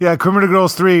Yeah, Criminal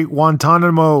Girls 3,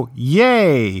 Guantanamo,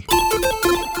 yay!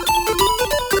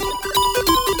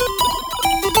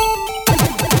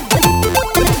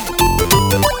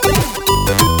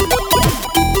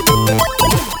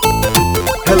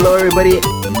 Hello everybody,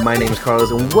 my name is Carlos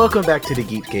and welcome back to the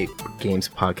Geekscape Games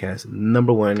Podcast,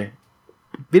 number one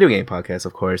video game podcast,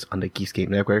 of course, on the Geekscape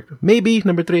Network. Maybe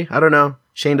number 3, I don't know.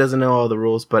 Shane doesn't know all the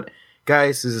rules, but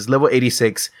guys, this is level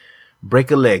 86, Break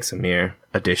a Leg Samir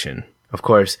edition. Of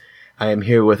course, I am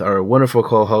here with our wonderful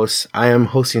co-hosts. I am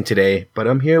hosting today, but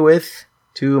I'm here with,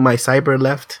 to my cyber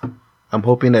left, I'm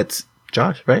hoping that's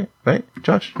Josh, right?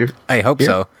 Josh? I hope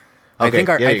so. Okay,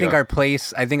 I think our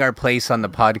place on the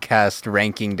podcast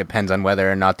ranking depends on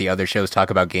whether or not the other shows talk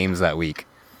about games that week.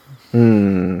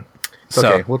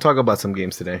 Okay, we'll talk about some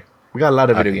games today. We got a lot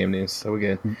of video game news, so we're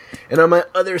good. And on my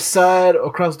other side,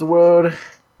 across the world,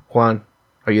 Juan,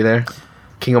 are you there?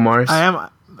 King of Mars? I am.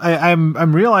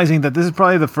 I'm realizing that this is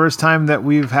probably the first time that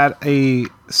we've had a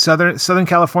Southern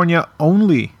California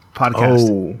only podcast.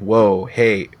 Oh, whoa.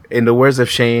 Hey, in the words of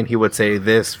Shane, he would say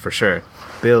this for sure.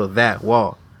 Build that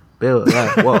wall. Build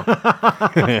that wall.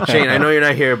 Shane, I know you're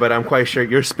not here, but I'm quite sure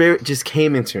your spirit just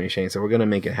came into me, Shane, so we're going to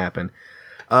make it happen.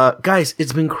 Guys,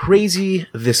 it's been crazy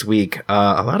this week.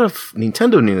 A lot of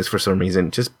Nintendo news for some reason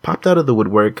just popped out of the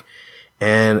woodwork.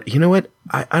 And you know what?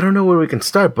 I don't know where we can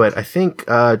start, but I think,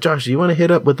 Josh, do you want to hit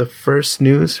up with the first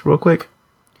news real quick?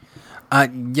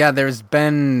 Yeah, there's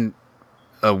been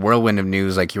a whirlwind of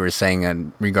news, like you were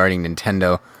saying, regarding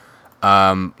Nintendo.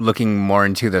 Looking more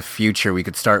into the future, we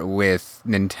could start with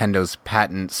Nintendo's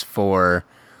patents for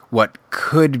what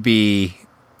could be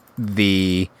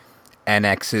the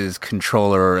NX's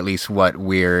controller, or at least what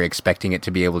we're expecting it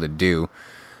to be able to do.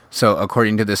 So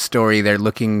according to the story,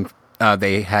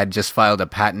 they had just filed a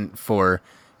patent for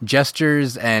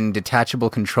gestures and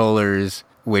detachable controllers,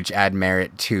 which add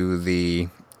merit to the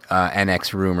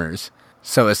NX rumors.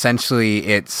 So essentially,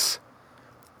 it's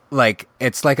like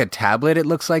a tablet, it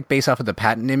looks like, based off of the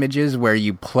patent images, where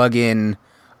you plug in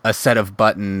a set of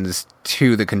buttons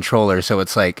to the controller. So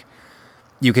it's like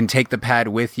you can take the pad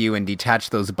with you and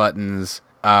detach those buttons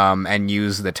and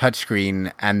use the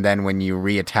touchscreen, and then when you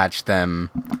reattach them,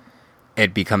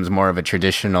 it becomes more of a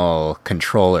traditional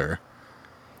controller.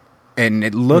 And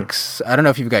it looks, I don't know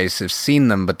if you guys have seen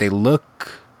them, but they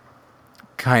look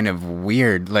kind of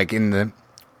weird. Like I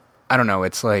don't know,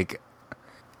 it's like,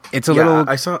 it's a little...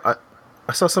 I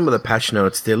saw some of the patch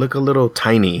notes. They look a little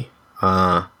tiny,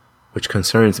 which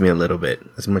concerns me a little bit,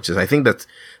 as much as I think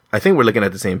we're looking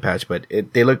at the same patch, but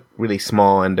they look really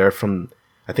small, and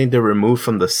I think they're removed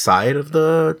from the side of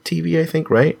the TV, I think,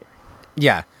 right?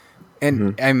 Yeah.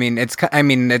 And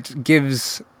it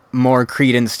gives more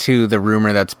credence to the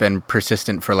rumor that's been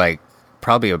persistent for like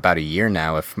probably about a year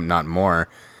now, if not more,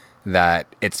 that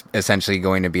it's essentially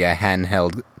going to be a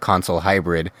handheld console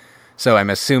hybrid. So I'm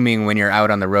assuming when you're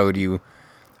out on the road, you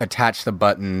attach the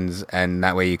buttons, and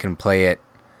that way you can play it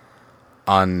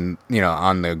on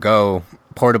the go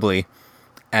portably.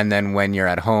 And then when you're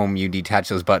at home, you detach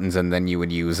those buttons, and then you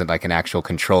would use like an actual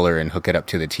controller and hook it up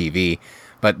to the TV.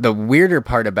 But the weirder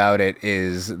part about it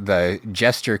is the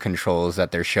gesture controls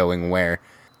that they're showing, where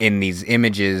in these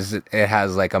images, it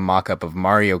has like a mock-up of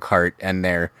Mario Kart, and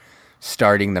they're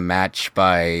starting the match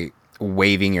by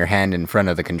waving your hand in front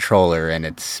of the controller, and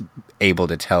it's able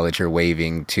to tell that you're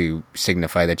waving to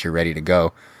signify that you're ready to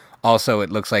go. Also, it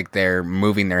looks like they're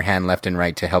moving their hand left and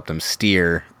right to help them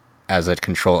steer as a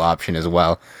control option as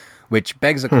well, which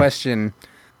begs the question,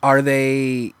 are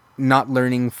they not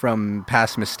learning from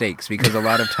past mistakes? Because a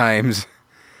lot of times,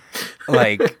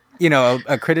 like,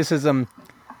 a criticism,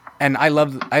 and I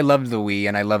love the Wii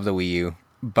and I love the Wii U,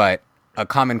 but a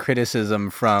common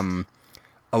criticism from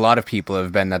a lot of people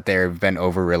have been that they've been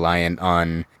over reliant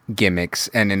on gimmicks,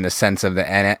 and in the sense of not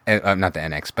the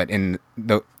NX, but in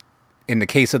the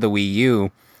case of the Wii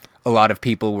U, a lot of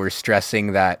people were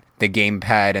stressing that the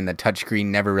gamepad and the touchscreen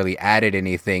never really added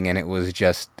anything, and it was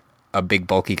just a big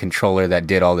bulky controller that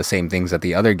did all the same things that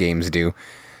the other games do.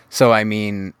 So, I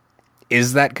mean,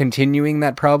 is that continuing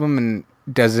that problem? And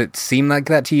does it seem like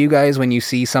that to you guys when you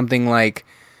see something like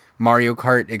Mario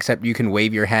Kart, except you can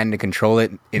wave your hand to control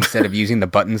it instead of using the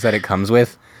buttons that it comes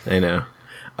with? I know.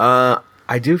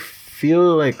 I do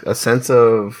feel like a sense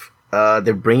of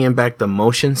they're bringing back the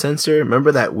motion sensor.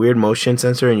 Remember that weird motion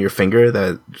sensor in your finger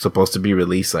that's supposed to be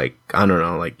released, like, I don't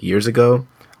know, like years ago?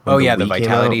 Oh, yeah, the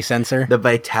vitality sensor? The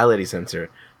vitality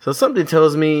sensor. So something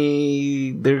tells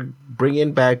me they're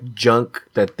bringing back junk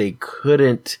that they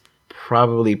couldn't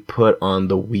probably put on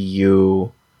the Wii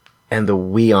U and the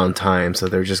Wii on time. So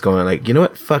they're just going like, you know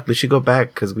what? Fuck, we should go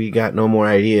back because we got no more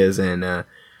ideas. And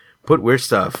put weird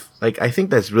stuff. Like, I think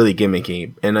that's really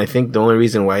gimmicky. And I think the only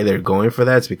reason why they're going for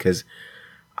that is because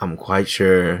I'm quite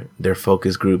sure their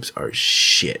focus groups are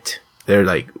shit. They're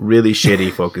like really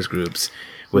shitty focus groups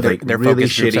with like their really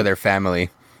focus groups shitty. are their family.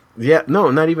 Yeah,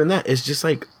 no, not even that. It's just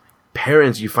like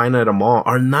parents you find at a mall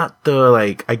are not the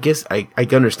like. I guess I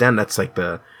understand that's like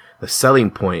the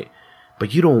selling point,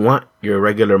 but you don't want your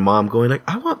regular mom going like,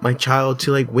 I want my child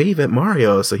to like wave at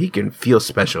Mario so he can feel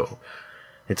special.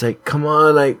 It's like, come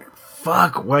on, like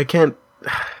fuck, why can't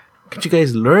you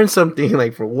guys learn something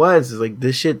like for once? It's like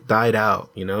this shit died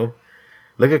out, you know.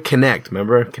 Look at Kinect,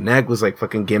 remember? Kinect was like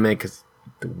fucking gimmick because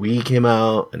the Wii came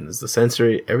out and there's the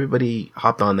sensory. Everybody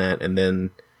hopped on that and then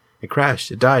it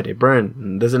crashed, it died, it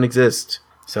burned, it doesn't exist.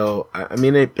 So, I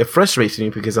mean, it frustrates me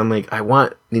because I'm like, I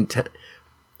want Nintendo,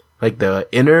 like the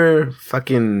inner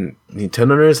fucking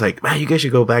Nintendoers, like, man, you guys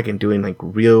should go back and doing like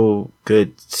real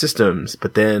good systems.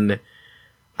 But then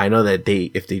I know that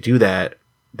if they do that,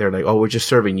 they're like, oh, we're just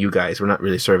serving you guys. We're not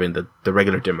really serving the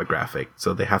regular demographic.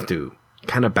 So they have to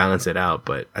kind of balance it out.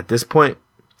 But at this point,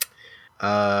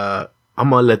 I'm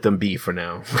gonna let them be for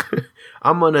now.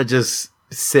 I'm gonna just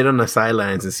sit on the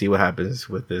sidelines and see what happens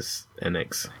with this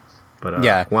NX. But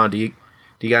yeah, Juan, do you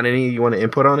got any you want to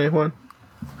input on it, Juan?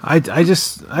 I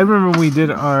remember when we did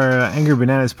our Angry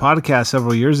Bananas podcast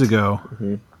several years ago,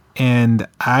 and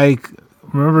I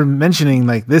remember mentioning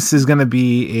like this is going to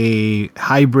be a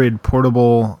hybrid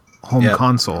portable home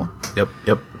console.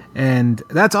 Yep. And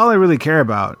that's all I really care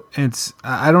about.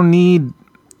 I don't need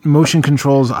motion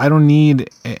controls. I don't need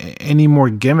any more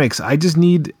gimmicks. I just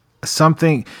need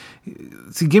something.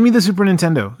 See, give me the Super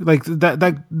Nintendo, like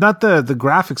that not the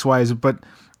graphics wise, but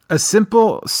a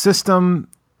simple system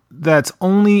that's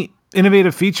only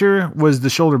innovative feature was the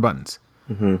shoulder buttons.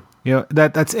 You know,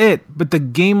 that's it. But the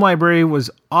game library was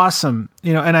awesome.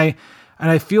 You know, and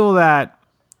I feel that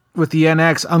with the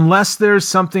NX, unless there's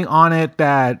something on it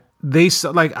that they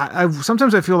like, I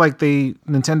sometimes I feel like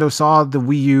Nintendo saw the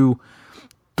Wii U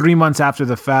 3 months after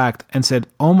the fact and said,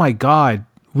 "Oh my God,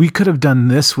 we could have done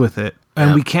this with it."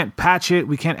 And we can't patch it.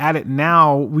 We can't add it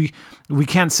now. We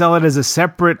can't sell it as a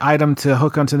separate item to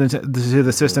hook onto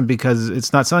the system because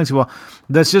it's not selling too well.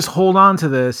 Let's just hold on to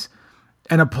this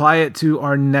and apply it to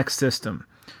our next system,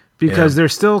 because they're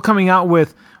still coming out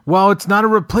with, well, it's not a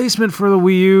replacement for the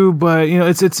Wii U, but you know,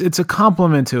 it's a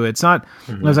complement to it. It's not.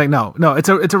 I was like, no, it's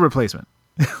a replacement.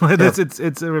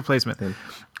 It's a replacement.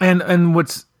 And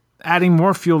what's adding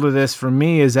more fuel to this for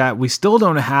me is that we still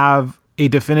don't have a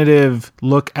definitive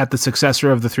look at the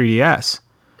successor of the 3DS.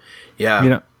 Yeah, you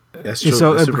know, that's true.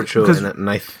 So, that's super true.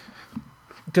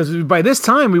 Because by this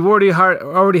time we've already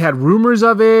had rumors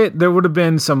of it. There would have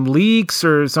been some leaks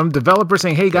or some developer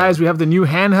saying, "Hey guys, we have the new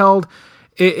handheld."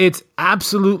 It's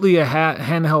absolutely a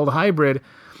handheld hybrid.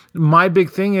 My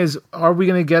big thing is, are we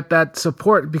going to get that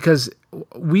support? Because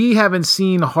we haven't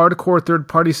seen hardcore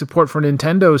third-party support for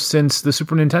Nintendo since the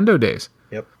Super Nintendo days.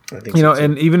 Yep, I think so too.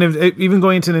 And even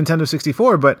going into Nintendo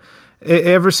 64, but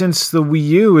ever since the Wii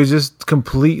U, it just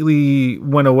completely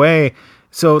went away.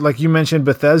 So, like you mentioned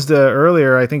Bethesda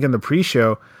earlier, I think in the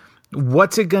pre-show,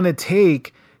 what's it gonna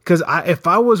take? Because if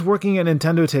I was working at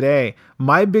Nintendo today,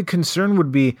 my big concern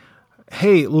would be,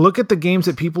 hey, look at the games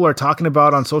that people are talking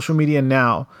about on social media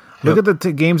now. Look at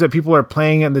the games that people are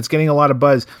playing and that's getting a lot of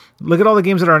buzz. Look at all the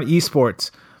games that are on esports.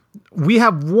 We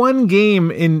have one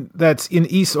game that's in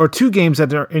or two games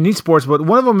that are in esports, but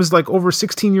one of them is like over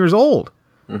 16 years old.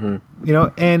 You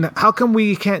know, and how come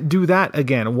we can't do that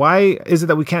again? Why is it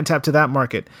that we can't tap to that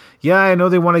market? Yeah, I know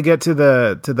they want to get to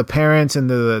the parents and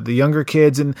the younger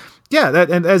kids, and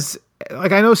and as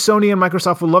like I know Sony and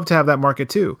Microsoft would love to have that market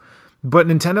too, but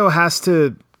Nintendo has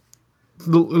to,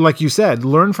 like you said,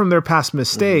 learn from their past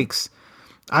mistakes.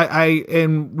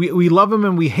 We love them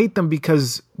and we hate them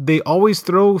because they always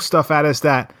throw stuff at us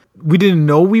that we didn't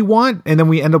know we want, and then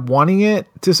we end up wanting it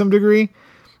to some degree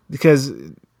because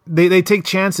they take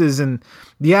chances, and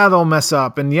they'll mess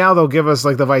up, and they'll give us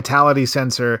like the vitality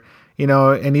sensor, you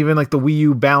know, and even like the Wii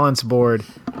U balance board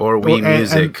or Wii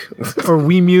Music or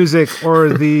Wii Music or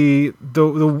the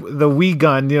Wii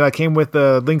gun, you know, that came with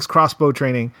the Link's crossbow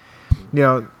training, you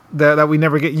know, that we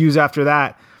never get used after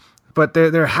that. But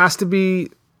there has to be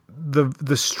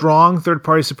the strong third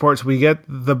party supports. We get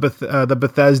the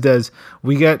Bethesdas,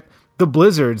 we get the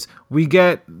Blizzards, we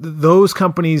get those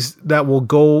companies that will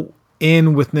go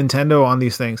in with Nintendo on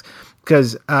these things.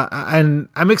 Because and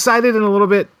I'm excited in a little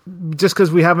bit just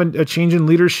because we have a change in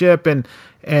leadership, and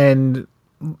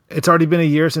it's already been a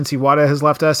year since Iwata has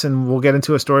left us, and we'll get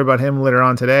into a story about him later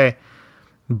on today.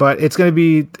 But it's going to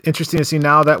be interesting to see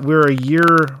now that we're a year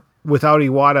without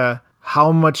Iwata,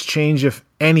 how much change, if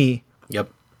any,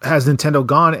 has Nintendo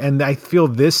gone? And I feel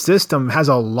this system has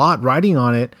a lot riding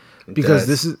on it because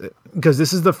this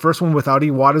is the first one without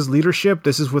Iwata's leadership.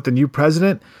 This is with the new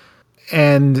president.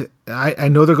 And I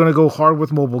know they're going to go hard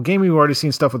with mobile gaming. We've already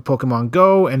seen stuff with Pokemon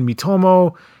Go and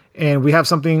Miitomo. And we have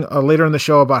something later in the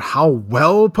show about how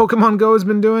well Pokemon Go has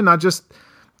been doing, not just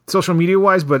social media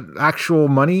wise, but actual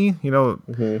money,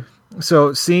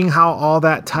 So seeing how all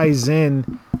that ties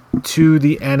in to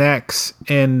the NX,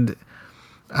 and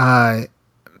I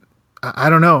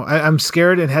don't know. I'm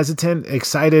scared and hesitant,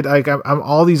 excited. Like I'm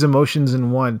all these emotions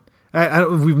in one.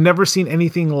 We've never seen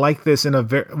anything like this in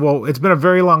it's been a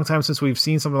very long time since we've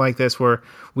seen something like this where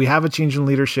we have a change in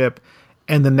leadership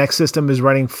and the next system is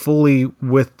running fully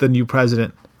with the new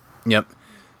president. Yep.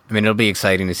 I mean, it'll be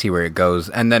exciting to see where it goes.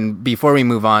 And then before we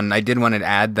move on, I did want to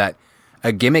add that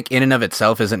a gimmick in and of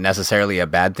itself isn't necessarily a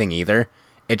bad thing either.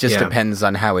 It just depends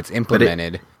on how it's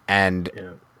implemented.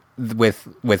 With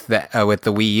the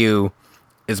Wii U,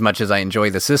 as much as I enjoy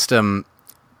the system,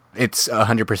 it's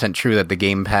 100% true that the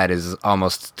gamepad is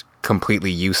almost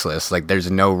completely useless. Like, there's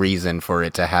no reason for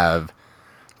it to have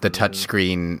the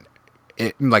touchscreen.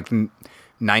 Like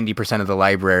 90% of the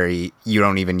library, you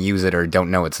don't even use it or don't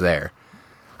know it's there.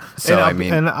 So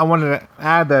and I wanted to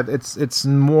add that it's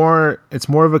more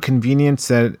of a convenience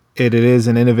that it is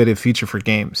an innovative feature for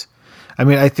games. I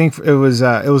mean, I think it was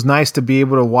nice to be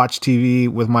able to watch TV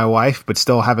with my wife, but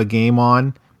still have a game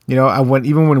on.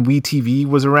 Even when Wii TV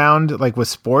was around, like with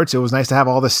sports, it was nice to have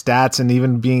all the stats and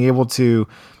even being able to,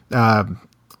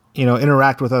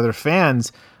 interact with other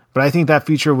fans. But I think that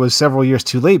feature was several years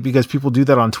too late because people do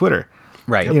that on Twitter.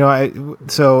 Right.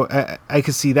 I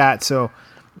could see that. So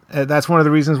that's one of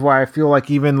the reasons why I feel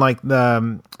like even like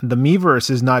the Miiverse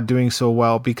is not doing so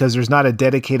well because there's not a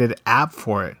dedicated app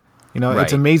for it.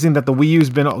 It's amazing that the Wii U's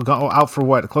been out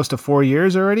for close to 4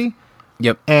 years already.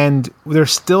 Yep. And there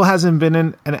still hasn't been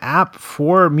an app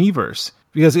for Miiverse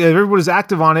because everybody's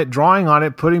active on it, drawing on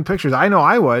it, putting pictures. I know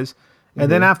I was.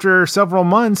 And then after several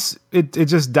months, it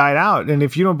just died out. And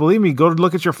if you don't believe me, go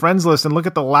look at your friends list and look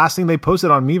at the last thing they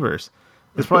posted on Miiverse.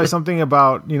 It's probably something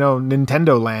about,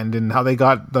 Nintendo Land and how they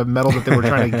got the medal that they were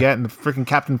trying to get and the freaking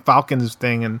Captain Falcon's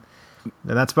thing. And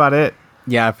that's about it.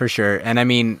 Yeah, for sure. And I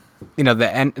mean, the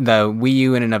Wii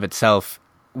U in and of itself,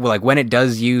 like when it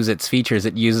does use its features,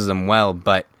 it uses them well.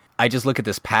 But I just look at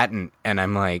this patent and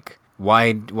I'm like,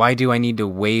 why do I need to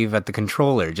wave at the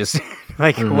controller? Just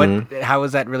like how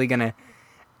is that really going to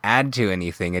add to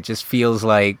anything? It just feels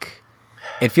like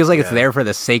it's there for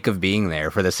the sake of being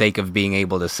there, for the sake of being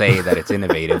able to say that it's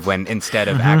innovative when instead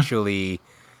of actually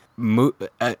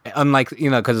unlike,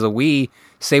 because the Wii,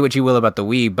 say what you will about the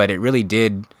Wii, but it really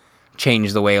did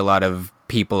change the way a lot of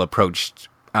people approached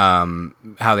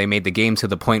how they made the game to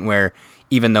the point where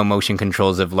even though motion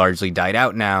controls have largely died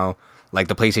out now, like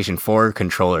the PlayStation 4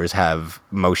 controllers have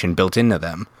motion built into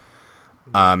them.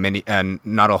 And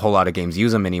not a whole lot of games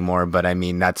use them anymore, but I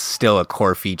mean, that's still a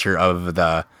core feature of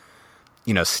the,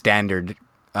 standard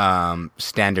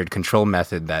control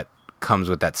method that comes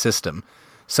with that system.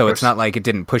 So it's not like it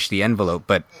didn't push the envelope,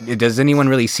 but does anyone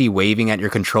really see waving at your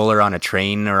controller on a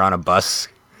train or on a bus?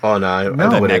 Oh no!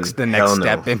 The next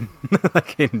step in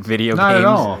in video games. Not at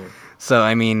all. So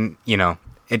I mean,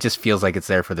 it just feels like it's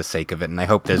there for the sake of it, and I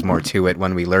hope there's more to it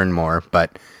when we learn more.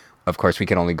 But of course, we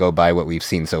can only go by what we've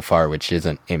seen so far, which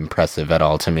isn't impressive at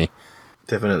all to me.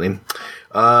 Definitely.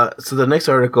 So the next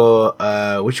article,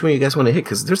 which one you guys want to hit?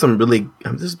 Because there's some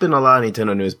there's been a lot of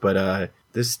Nintendo news, but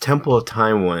this Temple of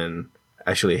Time one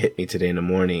actually hit me today in the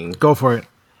morning. Go for it.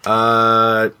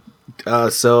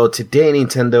 So today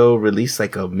Nintendo released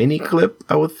like a mini clip,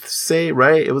 I would say,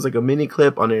 right? It was like a mini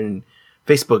clip on their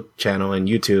Facebook channel and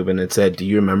YouTube, and it said, "Do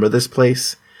you remember this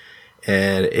place?"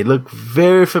 And it looked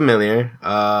very familiar.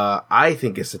 I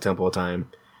think it's the Temple of Time.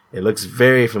 It looks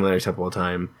very familiar to Temple of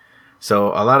Time. So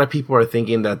a lot of people are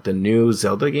thinking that the new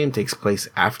Zelda game takes place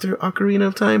after Ocarina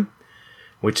of Time,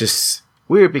 which is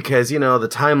weird because, the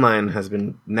timeline has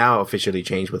been now officially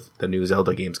changed with the new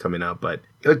Zelda games coming out, but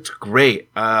it looks great.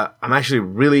 I'm actually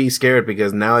really scared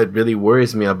because now it really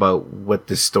worries me about what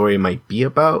this story might be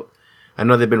about. I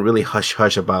know they've been really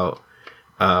hush-hush about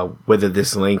whether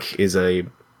this Link is a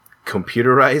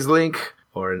computerized Link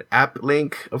or an app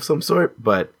Link of some sort,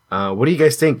 but what do you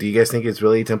guys think? Do you guys think it's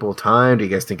really Temple of Time? Do you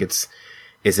guys think is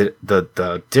it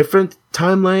the different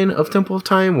timeline of Temple of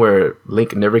Time where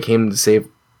Link never came to save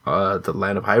the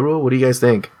land of Hyrule? What do you guys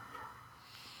think?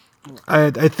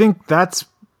 I think that's,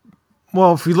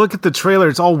 well, if you look at the trailer,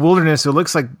 it's all wilderness. It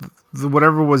looks like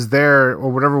whatever was there or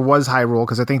whatever was Hyrule,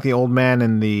 because I think the old man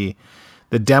and the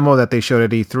the demo that they showed at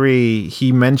E3,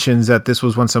 he mentions that this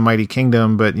was once a mighty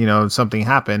kingdom, but something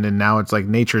happened, and now it's like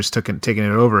nature's taking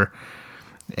it over.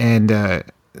 And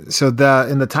so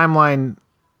in the timeline,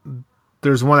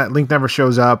 there's one that Link never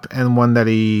shows up, and one that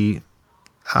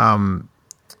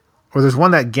or there's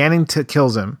one that Ganon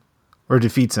kills him or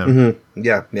defeats him. Mm-hmm.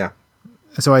 Yeah.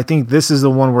 So I think this is the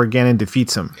one where Ganon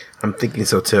defeats him. I'm thinking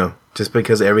so too. Just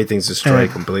because everything's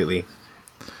destroyed completely.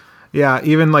 Yeah,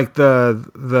 even like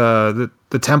the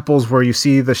temples where you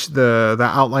see the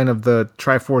outline of the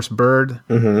Triforce bird,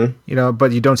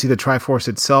 but you don't see the Triforce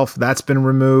itself. That's been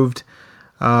removed.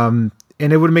 And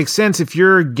it would make sense if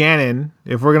you're Ganon,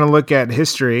 if we're going to look at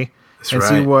history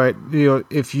see what,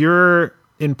 if you're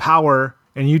in power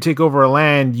and you take over a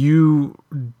land, you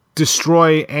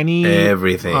destroy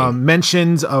everything,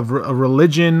 mentions of a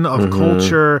religion, of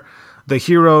culture, the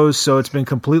heroes. So it's been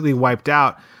completely wiped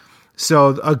out.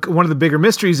 So one of the bigger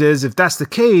mysteries is if that's the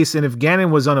case, and if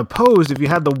Ganon was unopposed, if you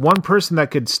had the one person that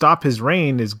could stop his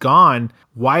reign is gone,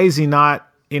 why is he not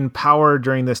in power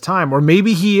during this time? Or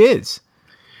maybe he is.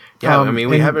 Yeah,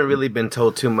 we haven't really been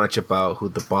told too much about who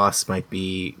the boss might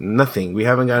be. Nothing. We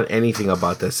haven't got anything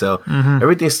about this. So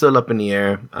everything's still up in the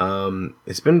air.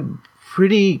 It's been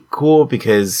pretty cool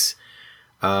because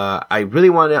I really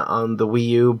want it on the Wii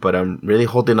U, but I'm really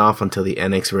holding off until the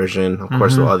NX version. Of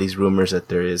course, with all these rumors that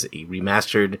there is a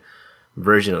remastered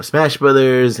version of Smash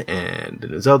Brothers and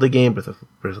the Zelda game, Breath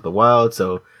of the Wild.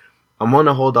 So I'm going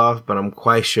to hold off, but I'm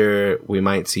quite sure we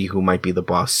might see who might be the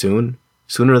boss sooner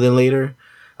than later.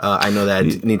 I know that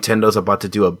Nintendo's about to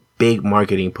do a big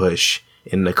marketing push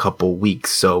in a couple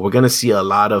weeks, so we're gonna see a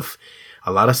lot of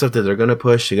stuff that they're gonna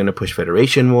push. They're gonna push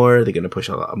Federation more. They're gonna push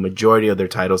a majority of their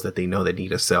titles that they know they need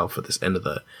to sell for this end of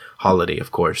the holiday, of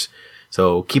course.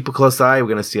 So keep a close eye. We're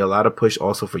gonna see a lot of push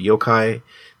also for Yokai.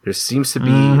 There seems to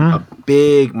be a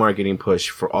big marketing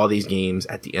push for all these games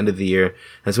at the end of the year.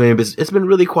 And so it's been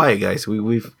really quiet, guys.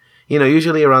 We've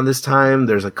usually around this time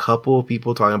there's a couple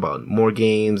people talking about more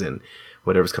games and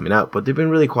whatever's coming out, but they've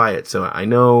been really quiet. So I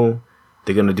know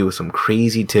they're going to do some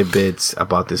crazy tidbits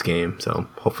about this game. So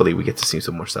hopefully we get to see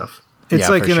some more stuff. It's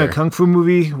like in a Kung Fu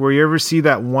movie where you ever see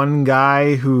that one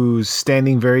guy who's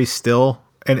standing very still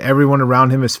and everyone around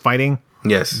him is fighting.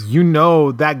 Yes.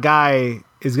 That guy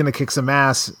is going to kick some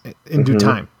ass in due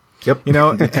time. Yep.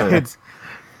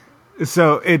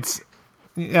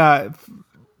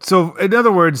 So in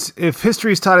other words, if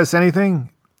history's taught us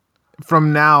anything,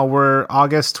 from now, we're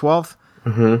August 12th.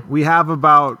 We have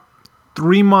about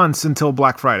 3 months until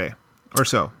Black Friday or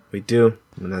so. We do.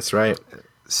 And that's right.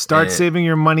 Start saving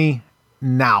your money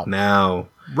now.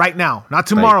 Right now. Not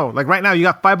tomorrow. Like right now, you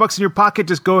got $5 in your pocket.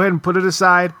 Just go ahead and put it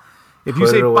aside. If you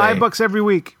save $5 every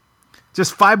week,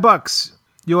 just $5,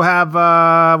 you'll have,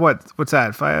 what's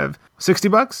that?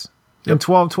 $60 in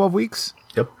 12 weeks?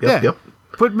 Yep. Just go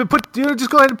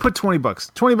ahead and put $20.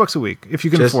 $20 a week if you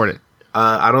can afford it.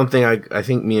 I don't think I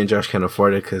think me and Josh can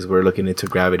afford it because we're looking into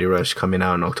Gravity Rush coming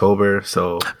out in October.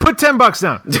 So put $10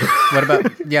 down. What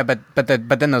about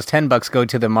but then those $10 go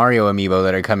to the Mario amiibo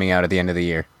that are coming out at the end of the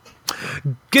year.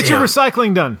 Get your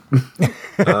recycling done.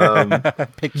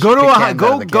 Go to a high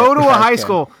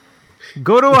school.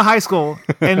 Go to a high school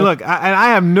and look. I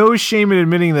have no shame in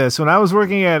admitting this. When I was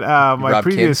working at my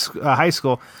previous high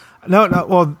school,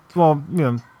 well,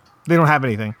 they don't have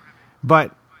anything,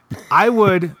 but I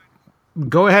would.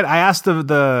 Go ahead. I asked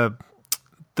the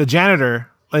janitor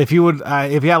if he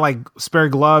had like spare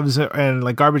gloves and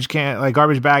like garbage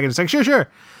bag, and it's like sure.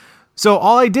 So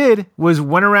all I did was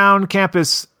went around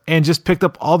campus and just picked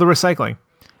up all the recycling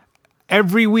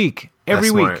every week.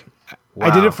 Wow. I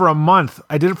did it for a month.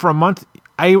 I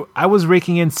was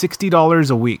raking in $60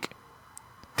 a week.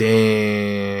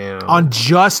 Damn. On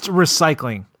just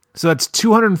recycling. So that's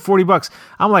 $240.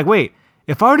 I'm like, wait,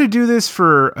 if I were to do this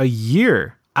for a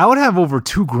year, I would have over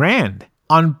 $2,000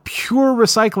 on pure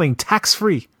recycling, tax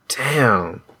free.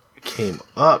 Damn, it came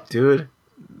up, dude.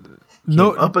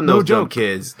 Up in those dumb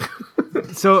kids.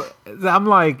 So I'm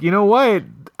like, you know what?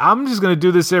 I'm just gonna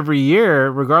do this every year,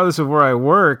 regardless of where I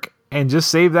work, and just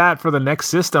save that for the next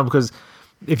system. Because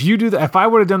if you do that, if I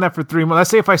would have done that for 3 months, let's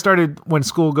say if I started when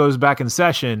school goes back in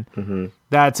session,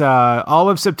 that's all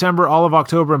of September, all of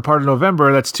October, and part of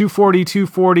November. That's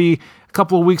 $240. A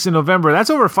couple of weeks in November, that's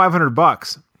over $500.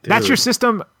 Dude. That's your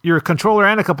system, your controller,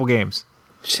 and a couple games.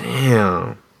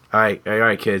 Damn. All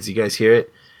right, kids, you guys hear it?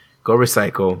 Go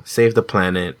recycle, save the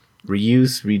planet,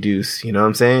 reuse, reduce. You know what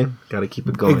I'm saying? Got to keep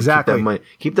it going. Exactly.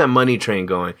 Keep that money train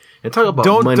going. And talk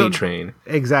about money train.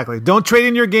 Exactly. Don't trade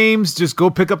in your games. Just go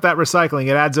pick up that recycling.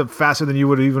 It adds up faster than you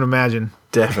would even imagine.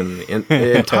 Definitely.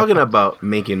 And talking about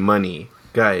making money,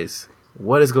 guys,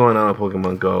 what is going on with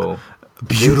Pokemon Go?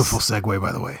 Beautiful segue,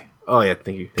 by the way. Oh yeah,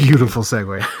 thank you. Beautiful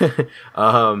segue.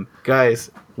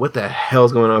 Guys, what the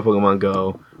hell's going on with Pokemon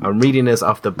Go? I'm reading this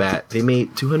off the bat. They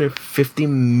made $250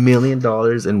 million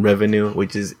in revenue,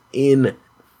 which is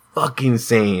fucking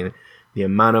insane. The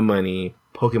amount of money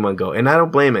Pokemon Go, and I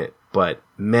don't blame it. But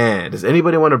man, does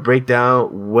anybody want to break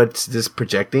down what's this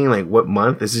projecting? Like what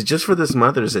month? Is it just for this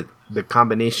month, or is it the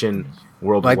combination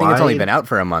worldwide? Well, I think it's only been out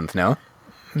for a month, no?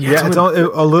 Yeah, it's only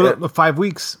a little 5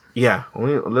 weeks. Yeah,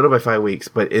 only a little by 5 weeks.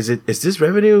 But is this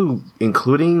revenue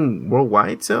including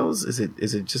worldwide sales? Is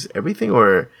it just everything,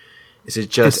 or is it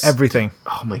just It's everything?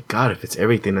 Oh my god! If it's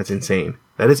everything, that's insane.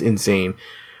 That is insane.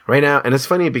 Right now, and it's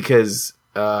funny because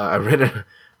I read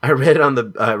on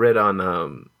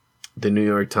the New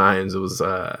York Times. It was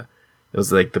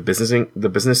like the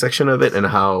business section of it, and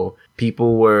how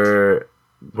people were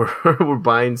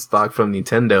buying stock from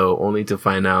Nintendo only to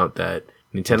find out that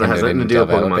Nintendo has nothing to do with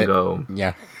Pokemon Go.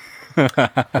 Yeah.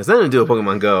 Has nothing to do with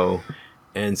Pokemon Go.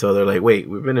 And so they're like, wait,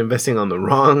 we've been investing on the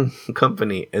wrong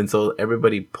company. And so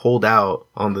everybody pulled out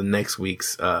on the next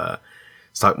week's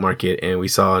stock market, and we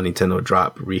saw Nintendo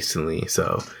drop recently.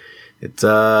 So it's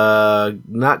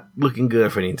not looking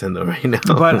good for Nintendo right now.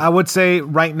 But I would say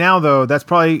right now, though, that's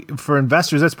probably for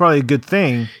investors. That's probably a good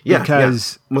thing. Yeah,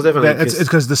 because most definitely. It's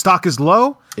because the stock is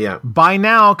low. Yeah, buy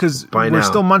now because we're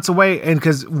still months away, and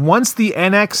because once the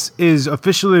NX is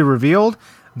officially revealed,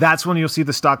 that's when you'll see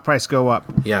the stock price go up.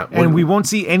 Yeah, and we won't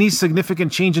see any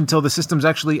significant change until the system's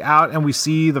actually out and we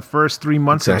see the first 3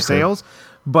 months of sales.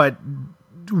 But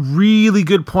really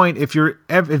good point. If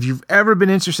you've ever been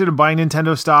interested in buying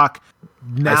Nintendo stock,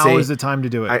 now is the time to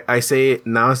do it. I say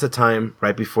now is the time,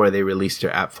 right before they release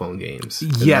their app phone games.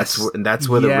 And yes, that's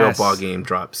where the real ball game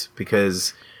drops,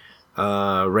 because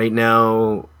right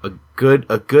now a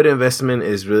good investment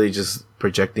is really just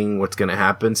projecting what's going to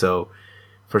happen. So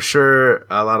for sure,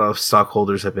 a lot of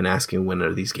stockholders have been asking, when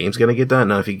are these games going to get done?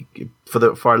 Now,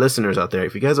 for our listeners out there,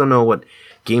 if you guys don't know what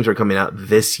games are coming out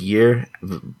this year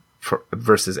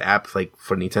versus apps, like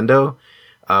for Nintendo,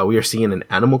 we are seeing an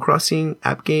Animal Crossing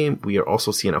app game. We are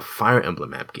also seeing a Fire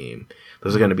Emblem app game.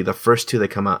 Those are going to be the first two that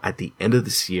come out at the end of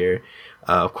this year.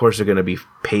 Of course, they're going to be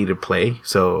pay to play.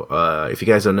 So if you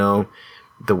guys don't know,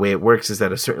 the way it works is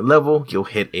at a certain level, you'll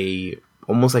hit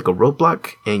almost like a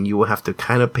roadblock, and you will have to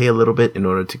kind of pay a little bit in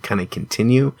order to kind of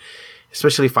continue.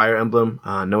 Especially Fire Emblem,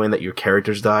 knowing that your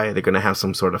characters die, they're going to have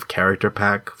some sort of character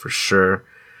pack for sure.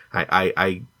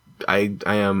 I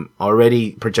am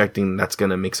already projecting that's going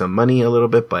to make some money a little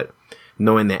bit, but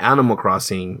knowing the Animal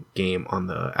Crossing game on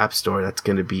the App Store, that's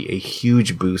going to be a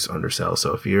huge boost on their sales.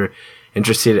 So if you're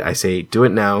interested, I say do it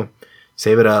now,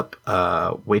 save it up,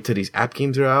 wait till these app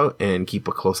games are out, and keep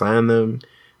a close eye on them.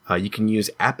 You can use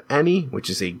App Annie, which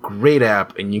is a great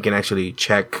app, and you can actually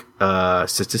check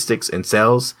statistics and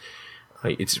sales.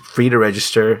 It's free to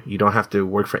register. You don't have to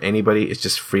work for anybody. It's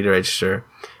just free to register.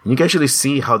 And you can actually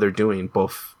see how they're doing,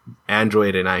 both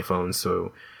Android and iPhone.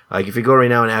 So, like, if you go right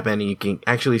now on App Annie, you can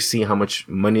actually see how much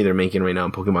money they're making right now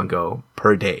in Pokemon Go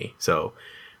per day. So,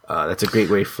 that's a great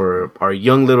way for our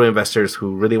young little investors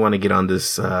who really want to get on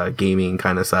this gaming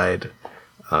kind of side,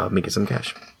 making some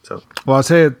cash. So, well, I'll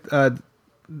say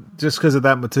just because of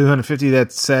that 250,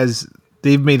 that says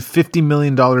they've made $50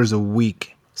 million a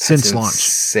week since launch.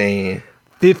 Insane.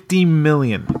 $50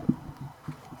 million.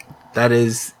 That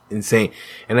is insane.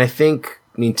 And I think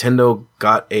Nintendo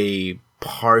got a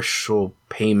partial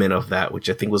payment of that, which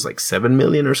I think was like $7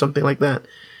 million or something like that.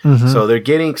 Mm-hmm. So they're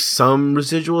getting some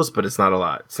residuals, but it's not a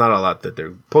lot. It's not a lot that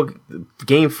they're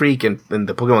Game Freak and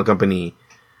the Pokemon Company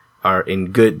are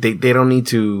in good. They don't need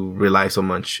to rely so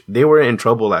much. They were in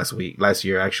trouble last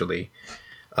year actually.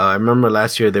 I remember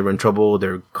last year they were in trouble.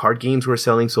 Their card games were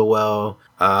selling so well.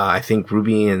 I think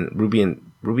Ruby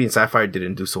and Sapphire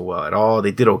didn't do so well at all.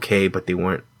 They did okay, but they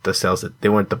weren't the sales that they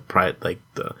weren't they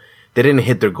didn't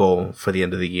hit their goal for the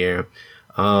end of the year.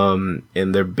 And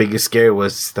their biggest scare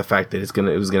was the fact that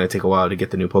it was gonna take a while to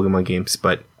get the new Pokemon games.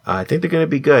 But I think they're gonna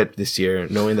be good this year,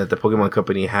 knowing that the Pokemon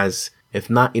Company has, if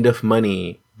not enough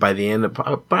money by the end of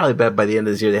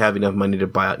this year, they have enough money to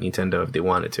buy out Nintendo if they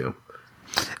wanted to.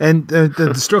 And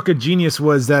the stroke of genius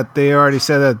was that they already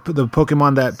said that the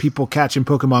Pokemon that people catch in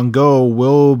Pokemon Go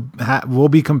will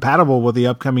be compatible with the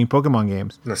upcoming Pokemon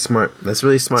games. That's smart. That's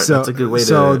really smart. So, that's a good way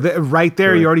right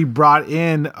there, you already brought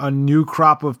in a new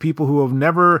crop of people who have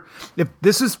never. If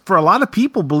this is for a lot of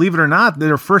people, believe it or not,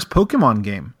 their first Pokemon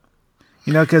game.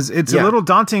 You know, because it's a little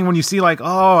daunting when you see like,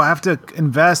 oh, I have to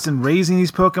invest in raising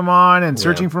these Pokemon and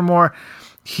searching for more.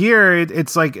 Here,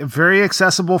 it's like very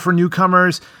accessible for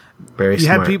newcomers. Very you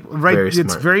smart. had people right. Very It's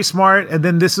smart. very smart, and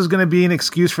then this is going to be an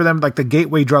excuse for them, like the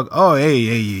gateway drug. Oh, hey,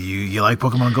 you like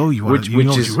Pokemon Go? You want you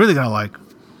know what you're really gonna like?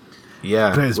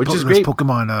 Yeah, There's which is there's great.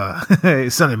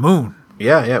 Pokemon Sun and Moon.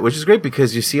 Yeah, which is great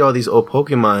because you see all these old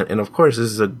Pokemon, and of course,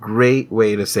 this is a great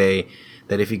way to say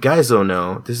that if you guys don't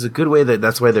know, this is a good way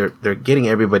that's why they're getting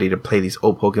everybody to play these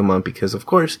old Pokemon because, of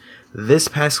course, this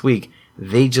past week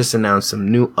they just announced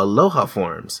some new Aloha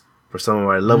forms for some of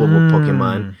our lovable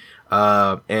Pokemon,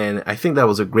 and I think that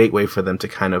was a great way for them to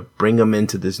kind of bring them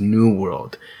into this new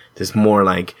world, this more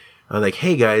like,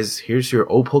 hey guys, here's your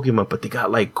old Pokemon, but they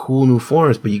got like cool new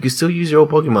forms, but you can still use your old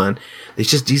Pokemon. It's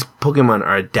just these Pokemon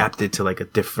are adapted to like a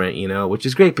different, which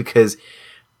is great because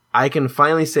I can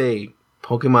finally say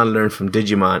Pokemon learned from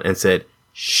Digimon and said,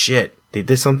 shit, they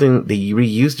did something, they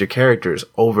reused their characters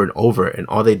over and over, and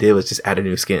all they did was just add a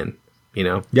new skin,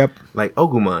 Yep. Like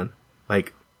Agumon,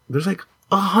 like there's like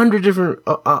 100 different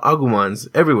Agumons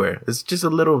everywhere. It's just a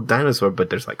little dinosaur, but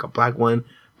there's like a black one,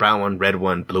 brown one, red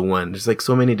one, blue one. There's like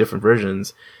so many different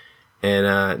versions.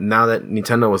 And now that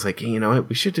Nintendo was like, hey, you know what,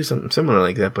 we should do something similar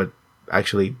like that, but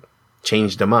actually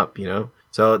change them up,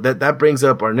 So that brings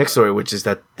up our next story, which is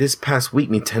that this past week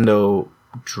Nintendo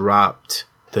dropped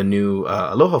the new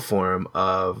Aloha form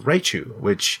of Raichu,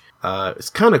 which is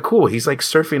kind of cool. He's like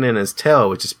surfing in his tail,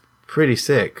 which is pretty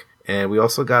sick. And we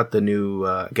also got the new,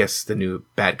 the new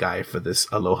bad guy for this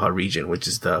Aloha region, which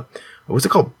is what's it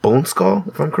called? Bone Skull,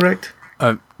 if I'm correct?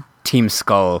 Team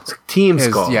Skull. Team is,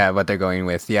 Skull. Yeah, what they're going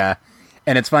with. Yeah.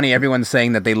 And it's funny, everyone's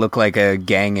saying that they look like a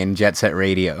gang in Jet Set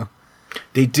Radio.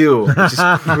 They do, which is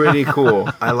pretty cool.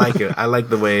 I like it. I like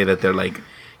the way that they're like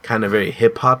kind of very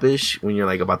hip hop-ish when you're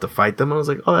like about to fight them. I was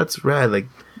like, oh, that's rad. Like,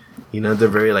 they're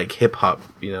very like hip hop,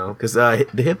 because the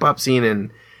hip hop scene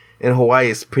in Hawaii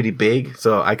is pretty big.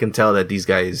 So I can tell that these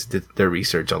guys did their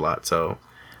research a lot. So,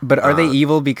 but are they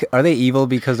evil? Are they evil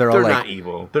because they're all they're like? not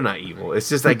evil. They're not evil. It's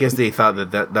just I guess they thought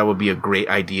that would be a great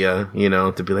idea,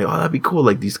 to be like, oh, that'd be cool.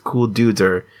 Like these cool dudes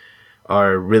are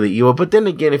really evil. But then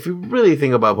again, if you really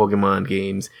think about Pokemon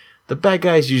games, the bad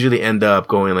guys usually end up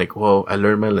going like, well, I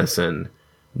learned my lesson,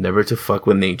 never to fuck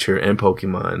with nature and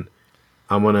Pokemon.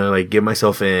 I'm gonna like get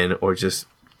myself in or just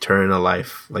turn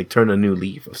a new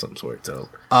leaf of some sort. So,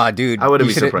 dude, I wouldn't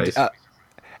be surprised.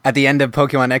 At the end of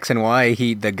Pokemon X and Y,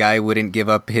 the guy wouldn't give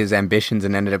up his ambitions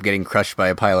and ended up getting crushed by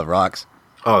a pile of rocks.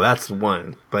 Oh, that's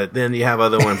one. But then you have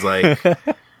other ones like,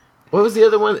 what was the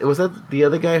other one? Was that the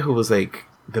other guy who was like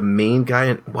the main guy?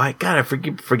 And why? God, I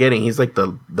keep forgetting. He's like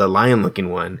the lion looking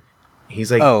one.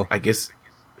 He's like, I guess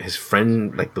his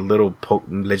friend, like the little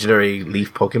legendary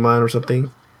leaf Pokemon or something.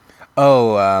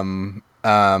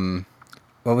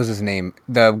 What was his name?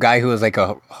 The guy who was like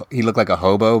he looked like a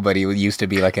hobo, but he used to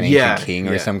be like an ancient king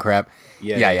or some crap.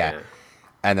 Yeah.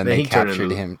 And then they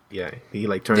captured him. Yeah, he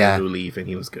like turned into a leaf and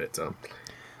he was good. So,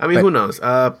 I mean, who knows?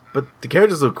 But the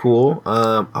characters look cool.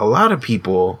 A lot of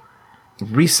people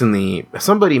recently,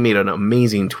 somebody made an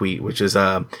amazing tweet, which is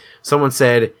someone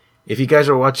said, if you guys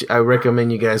are watching, I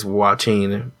recommend you guys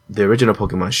watching the original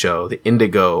Pokemon show, the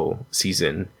Indigo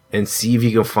season, and see if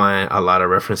you can find a lot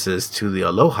of references to the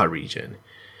Aloha region.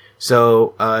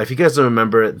 So, if you guys don't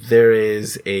remember, there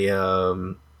is a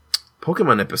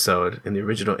Pokemon episode in the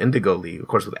original Indigo League, of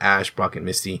course, with Ash, Brock, and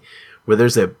Misty, where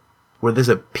there's a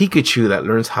Pikachu that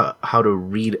learns how to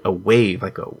read a wave,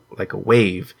 like a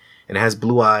wave, and it has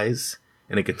blue eyes,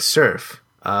 and it can surf.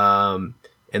 And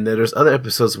then there's other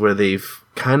episodes where they've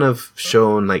kind of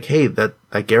shown like, hey, that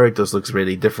Gyarados looks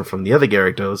really different from the other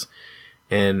Gyarados,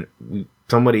 and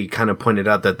somebody kind of pointed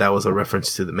out that was a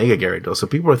reference to the Mega Gyarados. So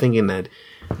people are thinking that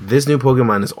this new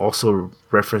Pokemon is also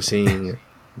referencing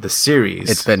the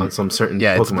series on some certain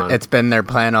Pokemon. It's been their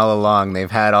plan all along.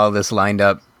 They've had all this lined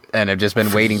up and have just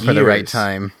been waiting for the right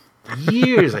time.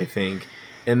 Years, I think.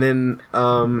 And then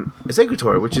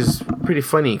Exeggutor, which is pretty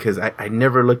funny because I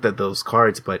never looked at those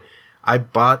cards, but I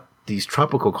bought these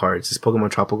tropical cards, these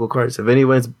Pokemon tropical cards. If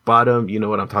anyone's bought them, you know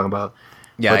what I'm talking about.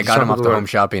 Yeah, I got them off the Home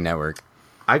Shopping Network.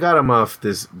 I got them off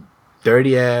this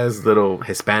dirty ass little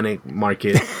Hispanic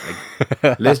market.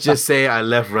 Like, let's just say I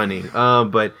left running.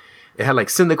 But it had like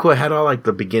Cyndaquil, it had all like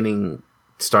the beginning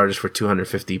starters for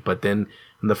 250, but then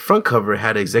on the front cover it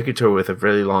had Exeggutor with a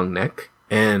really long neck.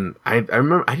 And I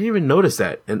remember I didn't even notice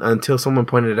that until someone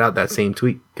pointed it out. That same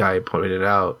tweet guy pointed it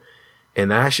out.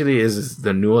 And that actually is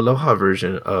the new Aloha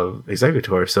version of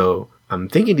Exeggutor. So I'm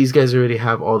thinking these guys already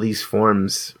have all these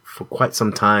forms for quite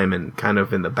some time and kind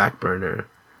of in the back burner.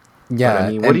 Yeah. But, I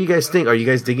mean, what do you guys think? Are you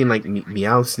guys digging like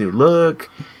Meowth's new look?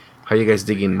 How are you guys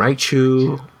digging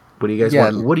Raichu? What do you guys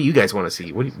want? What do you guys want to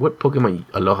see? What Pokemon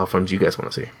Aloha forms do you guys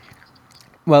want to see?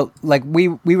 Well, like we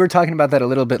were talking about that a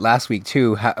little bit last week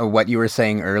too. What you were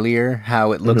saying earlier,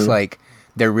 how it looks like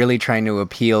they're really trying to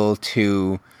appeal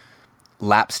to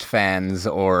lapsed fans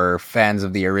or fans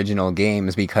of the original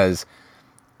games, because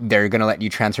they're going to let you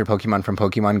transfer Pokemon from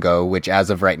Pokemon Go, which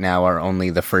as of right now are only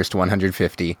the first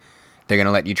 150. They're going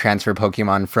to let you transfer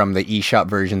Pokemon from the eShop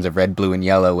versions of Red, Blue, and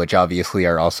Yellow, which obviously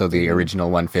are also the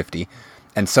original 150.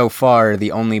 And so far,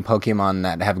 the only Pokemon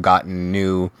that have gotten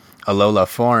new Alola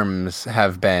forms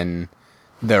have been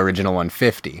the original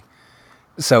 150.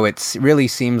 So it really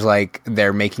seems like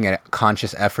they're making a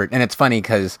conscious effort. And it's funny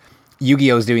because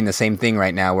Yu-Gi-Oh! Is doing the same thing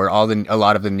right now, where a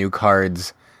lot of the new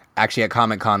cards, actually at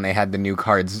Comic-Con, they had the new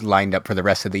cards lined up for the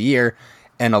rest of the year,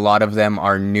 and a lot of them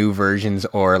are new versions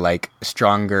or like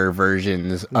stronger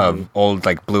versions of old,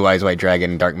 like Blue Eyes White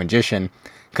Dragon and Dark Magician,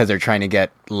 because they're trying to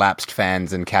get lapsed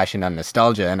fans and cash in on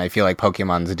nostalgia. And I feel like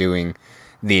Pokemon's doing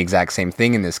the exact same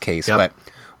thing in this case. Yep. But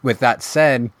with that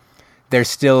said, they're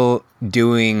still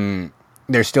doing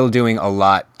a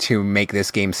lot to make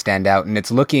this game stand out, and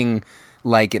it's looking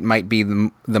like it might be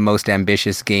the most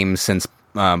ambitious game since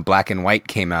Black and White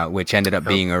came out, which ended up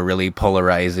being a really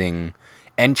polarizing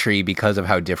entry because of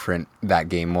how different that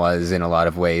game was in a lot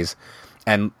of ways.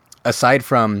 And aside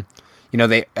from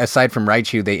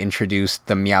Raichu, they introduced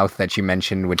the Meowth that you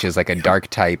mentioned, which is like a dark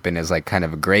type and is like kind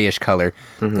of a grayish color.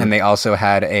 And they also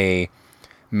had a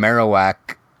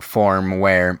Marowak form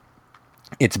where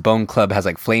its bone club has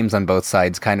like flames on both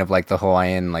sides, kind of like the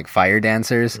Hawaiian like fire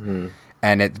dancers.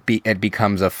 And it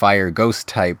becomes a fire ghost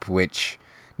type, which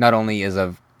not only is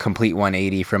a complete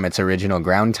 180 from its original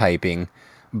ground typing,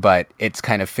 but it's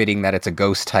kind of fitting that it's a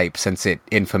ghost type, since it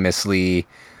infamously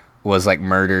was like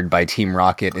murdered by Team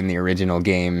Rocket in the original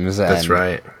games. That's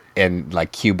right. And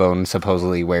like Cubone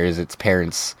supposedly wears its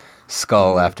parents'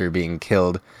 skull after being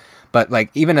killed. But like,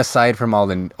 even aside from all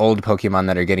the old Pokemon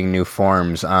that are getting new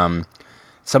forms, some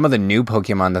of the new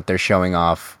Pokemon that they're showing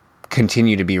off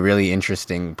continue to be really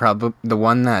interesting. Probably the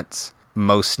one that's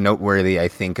most noteworthy, I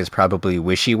think, is probably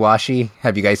Wishy-Washy.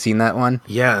 Have you guys seen that one?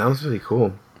 Yeah, that was really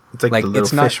cool. It's like the little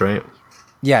fish, right?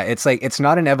 Yeah, it's like, it's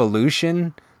not an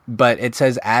evolution, but it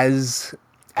says as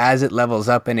it levels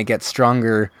up and it gets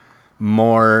stronger,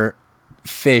 more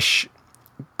fish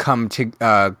come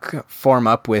to form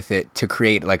up with it to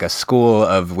create like a school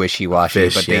of Wishy-Washy.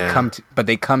 But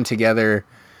they come together.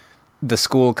 The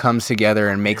school comes together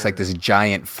and makes like this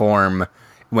giant form.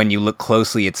 When you look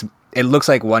closely, it looks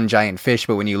like one giant fish,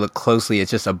 but when you look closely,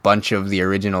 it's just a bunch of the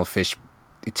original fish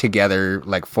together,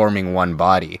 like forming one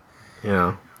body.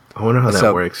 Yeah, I wonder how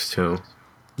that works too.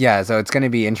 Yeah, so it's going to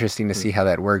be interesting to see how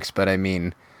that works. But I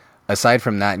mean, aside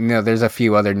from that, there's a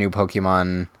few other new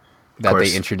Pokemon that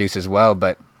they introduce as well.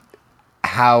 But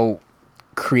how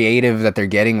creative that they're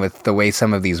getting with the way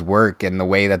some of these work, and the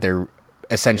way that they're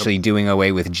essentially doing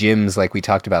away with gyms like we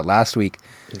talked about last week.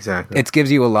 Exactly. It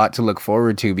gives you a lot to look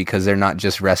forward to, because they're not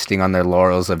just resting on their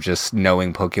laurels of just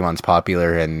knowing Pokemon's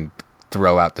popular and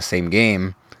throw out the same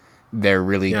game. They're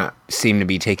really seem to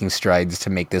be taking strides to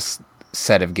make this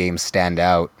set of games stand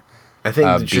out. I think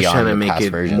they're just trying to make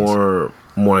it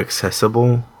more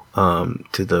accessible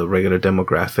to the regular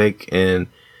demographic, and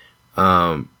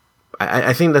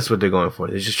I think that's what they're going for.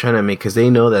 They're just trying to make, because they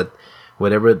know that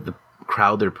whatever the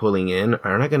crowd they're pulling in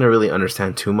are not going to really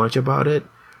understand too much about it.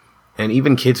 And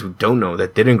even kids who don't know,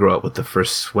 that didn't grow up with the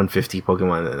first 150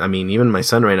 Pokemon. I mean, even my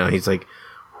son right now, he's like,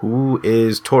 who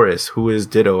is Tauros? Who is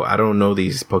Ditto? I don't know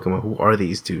these Pokemon. Who are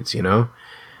these dudes,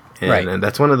 And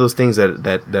that's one of those things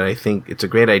that I think it's a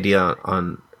great idea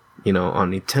on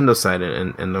Nintendo side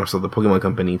and also the Pokemon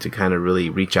Company to kind of really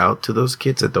reach out to those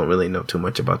kids that don't really know too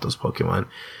much about those Pokemon.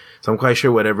 So I'm quite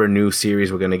sure whatever new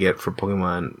series we're going to get for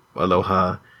Pokemon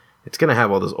Aloha, it's going to have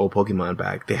all those old Pokemon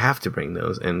back. They have to bring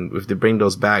those. And if they bring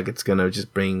those back, it's going to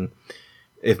just bring,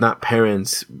 if not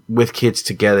parents with kids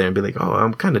together and be like, oh,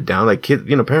 I'm kind of down. Like kids,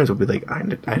 parents will be like, I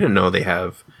didn't know they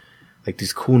have like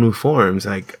these cool new forms.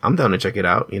 Like, I'm down to check it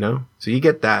out, So you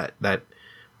get that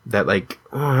like,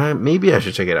 oh, maybe I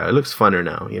should check it out. It looks funner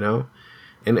now,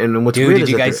 And what's weird did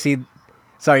you guys see the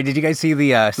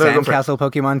Sandcastle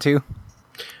Pokemon too?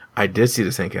 I did see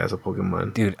the Sandcastle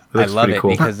Pokemon. Dude, I love it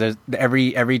cool. Because there's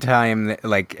every time,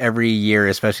 like every year,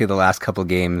 especially the last couple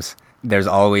games, there's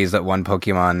always that one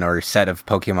Pokemon or set of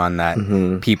Pokemon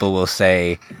that people will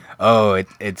say, "Oh,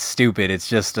 it's stupid. It's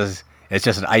just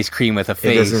an ice cream with a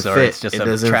face, it's just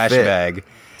a trash bag."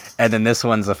 And then this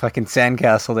one's a fucking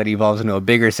sandcastle that evolves into a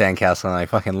bigger sandcastle, and I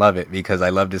fucking love it because I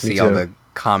love to see all the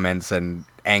comments and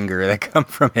anger that come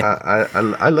from it.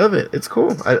 I love it. It's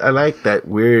cool. I like that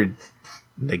weird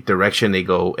like direction they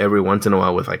go every once in a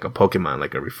while with like a Pokemon,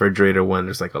 like a refrigerator one.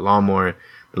 There's like a lawnmower,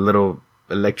 the little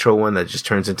electro one that just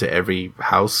turns into every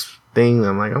house thing.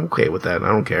 I'm like, I'm okay with that. I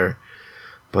don't care.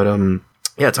 But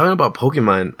yeah, talking about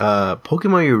Pokemon,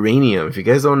 Pokemon Uranium. If you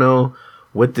guys don't know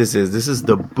what this is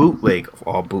the bootleg of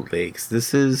all bootlegs.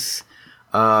 This is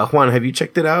Juan. Have you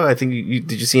checked it out? I think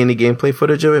did you see any gameplay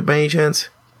footage of it by any chance?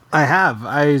 I have.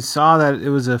 I saw that it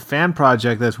was a fan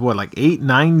project that's like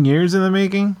 8-9 years in the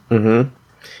making. Mm-hmm.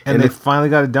 And they finally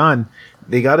got it done.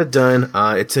 They got it done.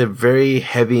 It's a very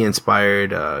heavy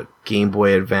inspired Game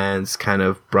Boy Advance kind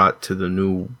of brought to the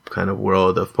new kind of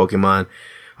world of Pokemon.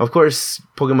 Of course,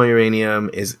 Pokemon Uranium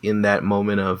is in that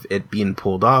moment of it being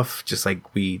pulled off, just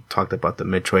like we talked about the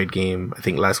Metroid game, I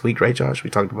think last week, right, Josh? We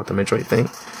talked about the Metroid thing.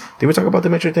 Did we talk about the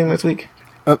Metroid thing last week?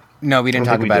 No, we didn't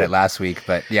talk about it last week,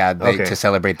 but yeah, to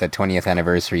celebrate the 20th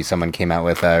anniversary, someone came out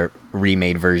with a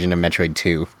remade version of Metroid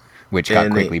 2, which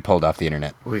got quickly pulled off the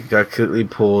internet. We got quickly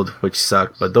pulled, which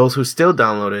sucked, but those who still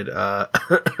downloaded,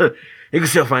 you can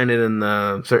still find it in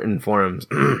certain forums.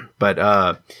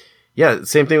 But yeah,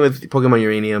 same thing with Pokemon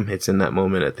Uranium. It's in that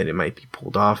moment that it might be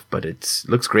pulled off, but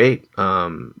looks great.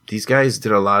 These guys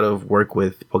did a lot of work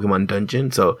with Pokemon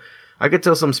Dungeon, so I could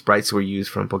tell some sprites were used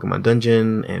from Pokemon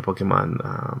Dungeon and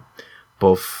Pokemon,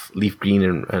 both Leaf Green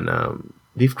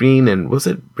and was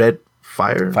it Red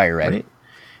Fire? Fire Red. Right?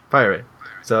 Fire Red.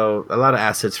 So a lot of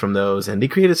assets from those, and they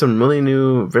created some really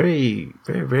new, very,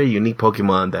 very, very unique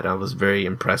Pokemon that I was very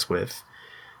impressed with.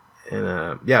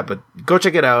 And yeah, but go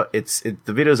check it out. The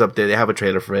video's up there. They have a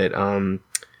trailer for it.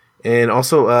 And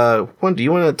also, Juan, do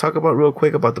you want to talk about real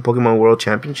quick about the Pokemon World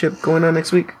Championship going on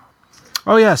next week?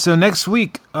 Oh yeah, so next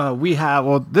week we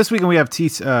have this weekend we have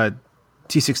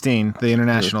T16, the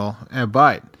international,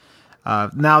 but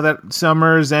now that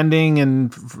summer's ending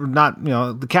and not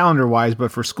the calendar wise,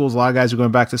 but for schools, a lot of guys are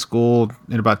going back to school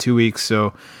in about 2 weeks.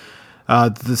 So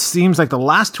this seems like the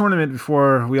last tournament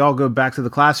before we all go back to the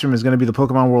classroom is going to be the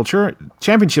Pokemon World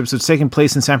Championships. It's taking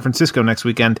place in San Francisco next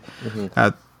weekend.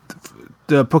 Mm-hmm.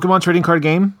 The Pokemon trading card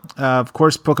game, of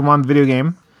course, Pokemon video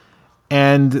game,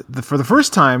 and for the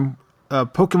first time.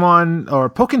 Pokemon or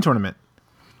Pokken Tournament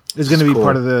is going to be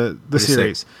part of the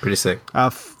series. Sick. Pretty sick.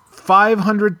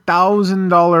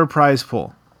 $500,000 prize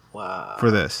pool. Wow.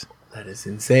 For this. That is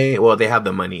insane. Well, they have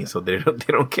the money, so they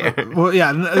don't care. Well,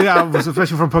 yeah,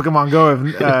 especially from Pokemon Go if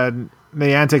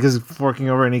Niantic is forking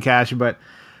over any cash. But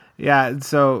yeah,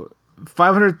 so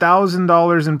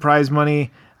 $500,000 in prize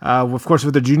money. Of course,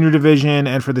 for the junior division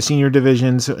and for the senior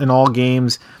divisions in all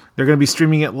games. They're going to be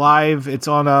streaming it live. It's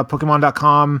on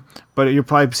Pokemon.com, but you'll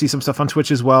probably see some stuff on Twitch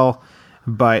as well.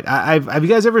 But have you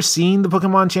guys ever seen the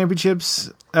Pokemon Championships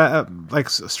like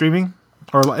streaming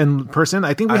or in person?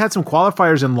 I think we had some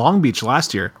qualifiers in Long Beach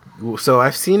last year. So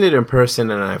I've seen it in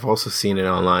person, and I've also seen it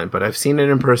online. But I've seen it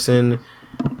in person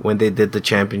when they did the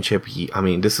championship. I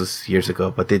mean, this was years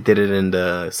ago, but they did it in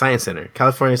the Science Center,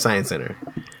 California Science Center.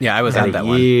 Yeah, I was at that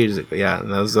years ago. Yeah,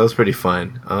 that was pretty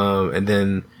fun. And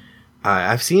then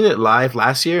I've seen it live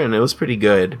last year, and it was pretty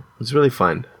good. It was really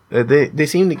fun. They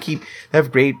seem to they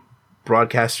have great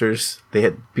broadcasters. They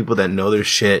had people that know their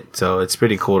shit, so it's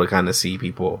pretty cool to kind of see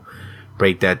people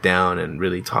break that down and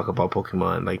really talk about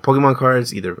Pokemon. Like Pokemon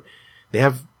cards, they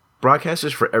have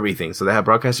broadcasters for everything. So they have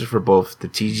broadcasters for both the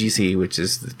TGC, which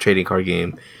is the trading card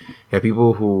game. You have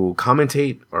people who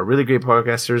commentate, are really great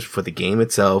broadcasters for the game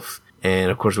itself. And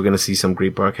of course, we're going to see some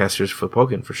great broadcasters for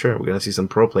Pokemon for sure. We're going to see some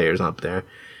pro players up there.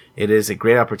 It is a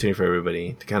great opportunity for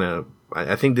everybody to kind of,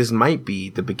 I think this might be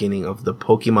the beginning of the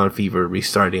Pokemon fever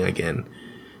restarting again.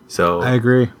 So I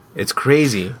agree. It's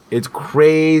crazy. It's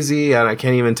crazy. And I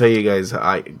can't even tell you guys,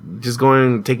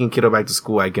 taking kiddo back to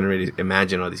school, I can already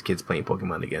imagine all these kids playing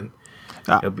Pokemon again.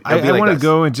 I want to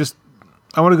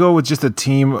go with just a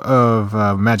team of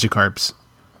Magikarps.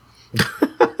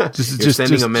 You're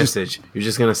sending a message. You're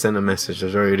just going to send a message.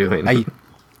 That's what you're doing.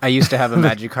 I used to have a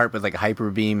Magikarp with like Hyper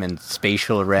Beam and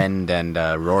Spatial Rend and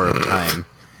Roar of Time.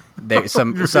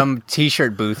 Some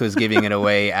T-shirt booth was giving it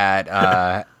away at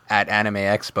Anime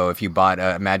Expo. If you bought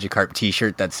a Magikarp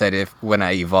T-shirt that said, "When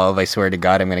I evolve, I swear to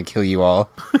God, I'm going to kill you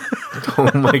all." Oh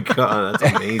my God,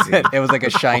 that's amazing! It was like a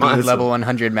shiny level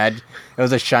 100 It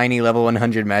was a shiny level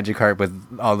 100 Magikarp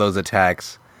with all those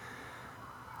attacks.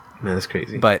 Man, that's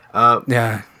crazy. But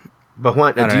yeah. But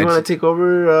Juan, do you want to take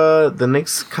over the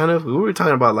next kind of? We were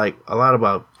talking about like a lot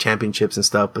about championships and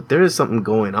stuff, but there is something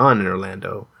going on in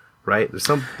Orlando, right? There's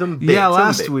something big. Yeah,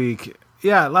 last week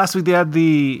they had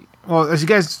the. Well, as you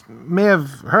guys may have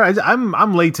heard,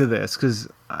 I'm late to this because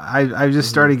I just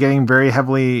started getting very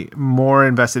heavily more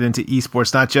invested into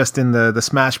esports, not just in the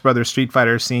Smash Brothers Street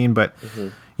Fighter scene, but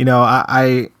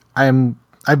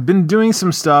I've been doing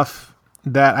some stuff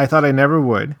that I thought I never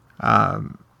would.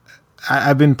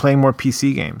 I've been playing more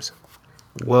PC games.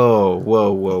 Whoa.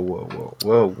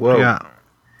 Yeah.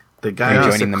 The guy You're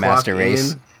wants joining to the clock master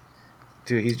race. in.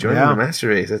 Dude, he's joining Yeah. the master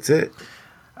race. That's it.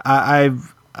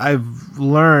 I've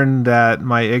learned that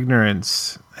my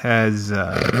ignorance has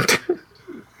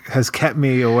kept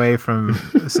me away from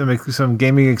some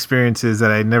gaming experiences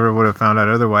that I never would have found out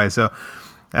otherwise. So,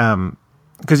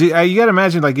 because you got to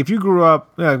imagine, like, if you grew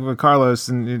up with Carlos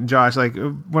and Josh, like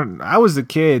when I was a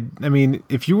kid, I mean,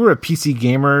 if you were a PC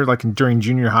gamer, like during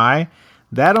junior high,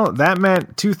 that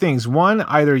meant two things: one,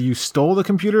 either you stole the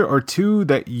computer, or two,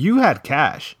 that you had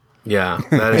cash. Yeah,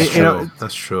 that is You true. know,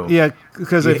 That's true. Yeah,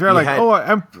 because if you're you like, had- go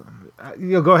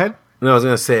ahead. No, I was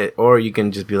gonna say it, or you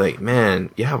can just be like,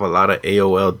 man, you have a lot of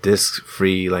AOL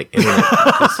disc-free like internet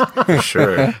for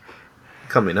sure.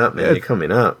 Coming up, man, you're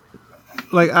coming up.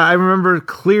 Like I remember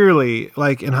clearly,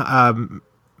 like in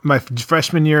my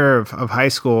freshman year of high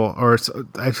school, or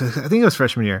I think it was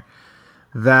freshman year,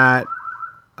 that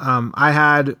I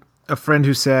had a friend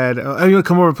who said, "Oh, you want to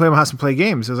come over and play my house and play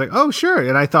games?" I was like, "Oh, sure."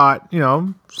 And I thought,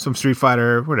 some Street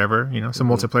Fighter, whatever, some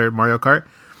multiplayer Mario Kart.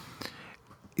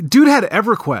 Dude had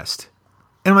EverQuest,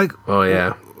 and I'm like, Oh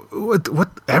yeah. "What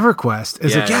EverQuest?"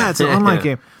 It's like, Yeah. "Yeah, it's an online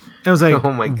game." And I was like,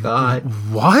 Oh my god.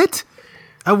 what?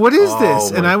 What is Oh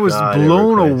this? And my I was God,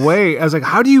 blown EverQuest. away. I was like,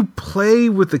 how do you play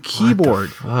with the keyboard?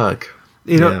 Fuck.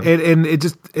 Yeah. Yeah. It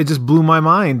just blew my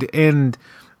mind. And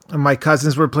my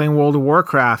cousins were playing World of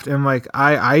Warcraft, and I'm like,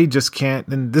 I just can't.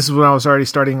 And this is when I was already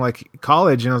starting like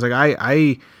college, and I was like,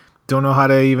 I don't know how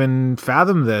to even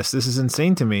fathom this. This is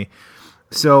insane to me.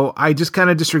 So I just kind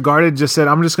of disregarded, just said,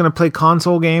 I'm just going to play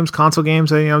console games. I'm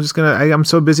just going to, I'm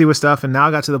so busy with stuff. And now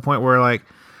I got to the point where like,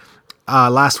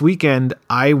 last weekend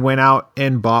I went out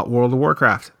and bought World of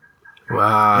Warcraft.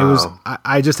 Wow. It was,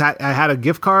 I had a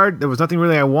gift card. There was nothing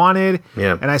really I wanted.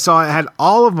 Yeah. And I saw I had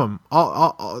all of them,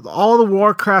 all the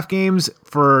Warcraft games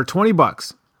for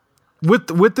 $20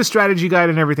 with the strategy guide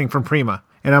and everything from Prima.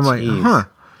 And I'm like, Jeez. huh.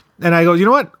 And I go, you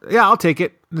know what? Yeah, I'll take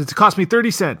it. It cost me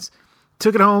 30 cents.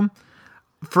 Took it home.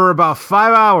 For about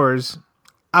 5 hours,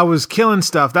 I was killing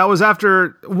stuff. That was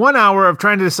after 1 hour of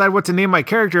trying to decide what to name my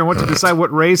character and what to decide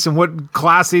what race and what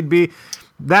class he'd be.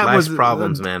 That Life's was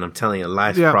problems, man. I'm telling you,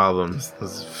 life's Yeah. problems.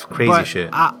 This is crazy but shit.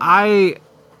 I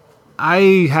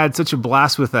had such a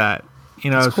blast with that,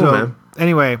 That's cool, so man.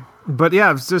 anyway, but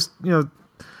yeah, it's just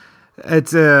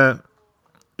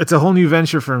it's a whole new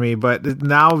venture for me. But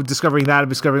now discovering that,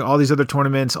 discovering all these other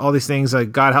tournaments, all these things,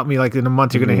 like God help me, like in a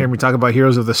month you're going to hear me talk about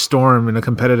Heroes of the Storm in a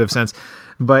competitive sense.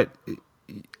 But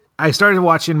I started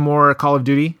watching more Call of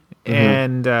Duty,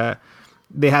 and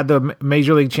they had the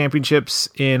Major League Championships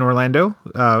in Orlando.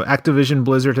 Activision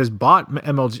Blizzard has bought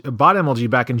MLG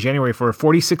back in January for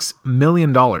 $46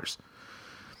 million,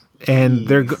 and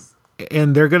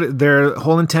their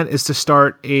whole intent is to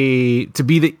start to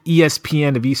be the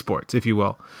ESPN of esports, if you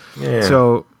will. Yeah.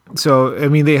 So I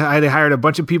mean, they hired a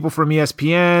bunch of people from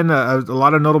ESPN, a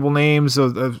lot of notable names. So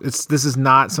this is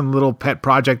not some little pet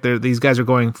project. These guys are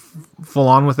going full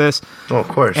on with this. Oh, of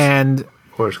course. And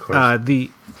of course.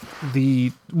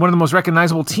 the one of the most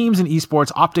recognizable teams in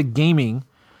esports, Optic Gaming,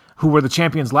 who were the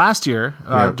champions last year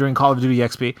during Call of Duty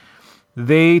XP,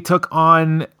 they took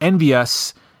on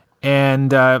Envious, and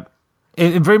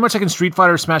very much like in Street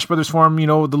Fighter, Smash Brothers form,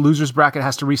 the losers bracket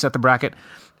has to reset the bracket.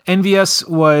 Envious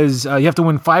was you have to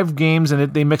win 5 games,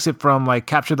 and they mix it from like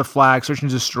capture the flag, search and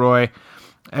destroy,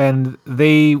 and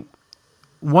they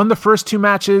won the first 2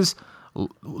 matches.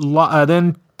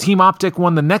 Then Team Optic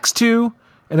won the next 2.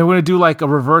 And they're going to do like a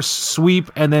reverse sweep,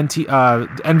 and then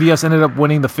NVS ended up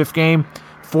winning the 5th game,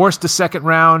 forced the second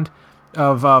round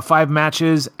of 5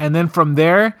 matches, and then from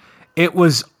there, it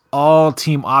was all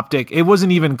Team Optic. It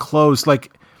wasn't even close.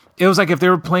 Like it was like if they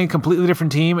were playing a completely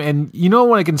different team, and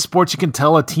like in sports, you can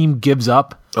tell a team gives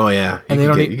up. Oh yeah, And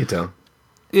you can tell.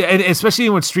 Yeah, and especially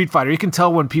with Street Fighter, you can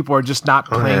tell when people are just not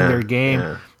playing their game.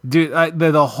 Yeah. Dude,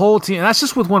 the whole team, and that's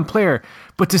just with one player.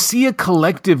 But to see a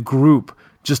collective group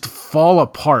just fall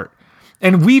apart.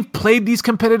 And we've played these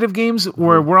competitive games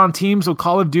where we're on teams with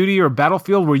Call of Duty or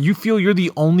Battlefield where you feel you're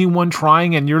the only one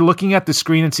trying, and you're looking at the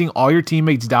screen and seeing all your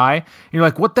teammates die. And you're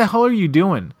like, what the hell are you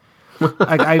doing?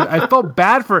 I felt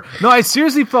bad I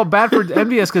seriously felt bad for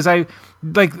Envious, because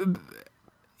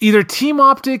either Team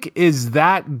Optic is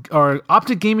that, or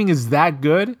Optic Gaming is that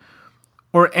good,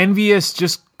 or Envious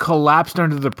just collapsed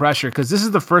under the pressure, because this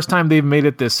is the first time they've made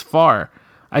it this far,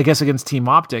 I guess, against Team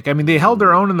Optic. I mean, they held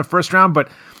their own in the first round, but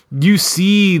you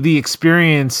see the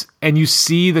experience, and you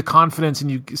see the confidence,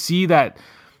 and you see that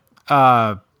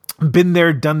been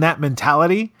there, done that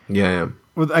mentality. Yeah.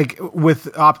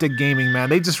 With Optic Gaming, man,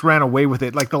 they just ran away with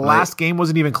it. Like the last game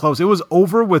wasn't even close. It was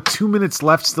over with 2 minutes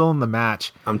left still in the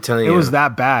match. I'm telling you, it was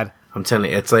that bad. I'm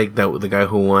telling you, it's like the guy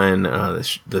who won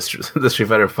the Street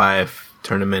Fighter 5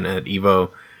 tournament at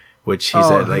Evo, which he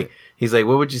said like he's like,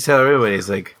 what would you tell everybody? He's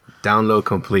like, download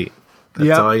complete.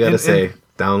 That's all I gotta say.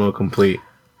 Download complete.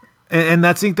 And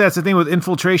I think that's the thing with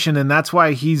Infiltration, and that's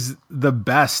why he's the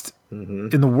best in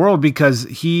the world, because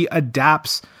he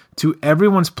adapts to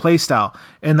everyone's playstyle.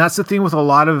 And that's the thing with a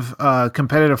lot of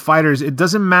competitive fighters. It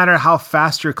doesn't matter how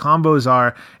fast your combos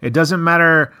are. It doesn't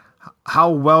matter how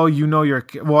well you know your...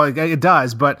 Well, it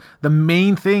does, but the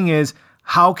main thing is,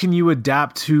 how can you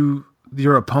adapt to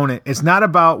your opponent? It's not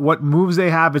about what moves they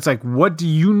have. It's like, what do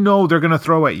you know they're going to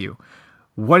throw at you?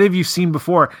 What have you seen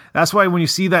before? That's why when you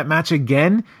see that match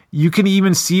again, you can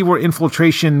even see where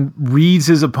Infiltration reads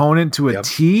his opponent to a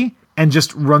T and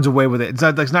just runs away with it.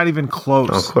 It's not even close.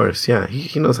 Of course, yeah.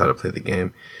 He knows how to play the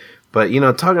game. But,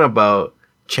 talking about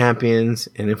champions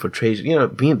and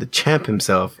Infiltration, being the champ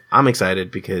himself, I'm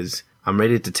excited because I'm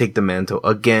ready to take the mantle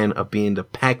again of being the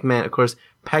Pac-Man. Of course,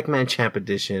 Pac-Man Champ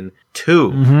Edition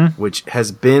 2, which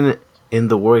has been in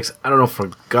the works, I don't know,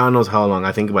 for God knows how long.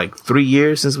 I think like 3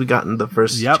 years since we gotten the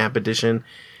first Champ Edition.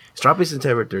 It's dropping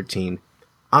September 13.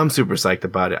 I'm super psyched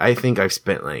about it. I think I've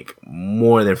spent like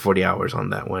more than 40 hours on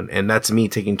that one. And that's me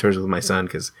taking turns with my son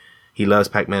because he loves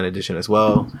Pac-Man Edition as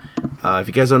well. If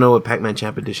you guys don't know what Pac-Man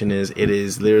Champ Edition is, it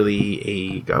is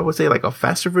literally I would say like a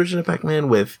faster version of Pac-Man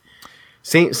with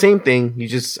same thing. You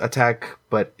just attack,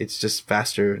 but it's just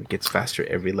faster. It gets faster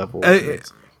every level.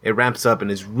 It ramps up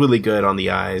and is really good on the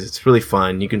eyes. It's really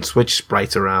fun. You can switch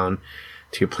sprites around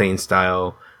to your playing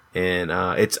style. And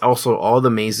it's also, all the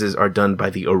mazes are done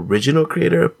by the original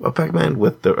creator of Pac-Man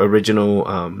with the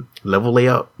original level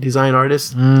layout design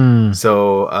artist.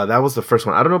 So that was the first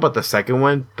one. I don't know about the second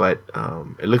one, but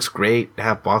it looks great. They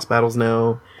have boss battles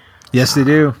now. Yes, they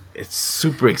do. It's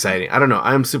super exciting. I don't know.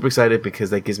 I'm super excited because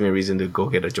that gives me a reason to go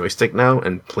get a joystick now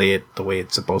and play it the way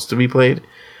it's supposed to be played.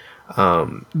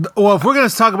 Well, if we're going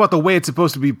to talk about the way it's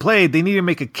supposed to be played, they need to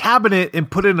make a cabinet and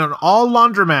put it on all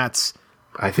laundromats.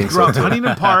 I think throughout so.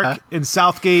 Huntington Park, in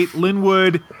Southgate,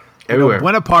 Linwood, everywhere.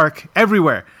 Buena Park,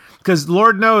 everywhere. Because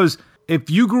Lord knows, if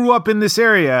you grew up in this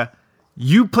area,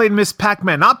 you played Miss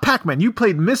Pac-Man. Not Pac-Man. You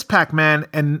played Miss Pac-Man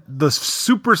and the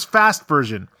super fast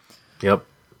version. Yep.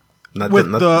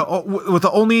 With the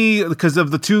only, because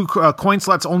of the two coin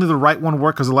slots, only the right one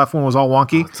worked because the left one was all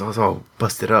wonky. It's all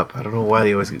busted up. I don't know why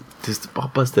they always just all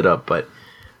busted up, but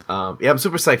yeah, I'm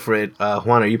super psyched for it.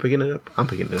 Juan, are you picking it up? I'm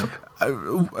picking it up.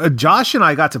 Josh and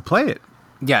I got to play it.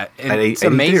 Yeah, it's at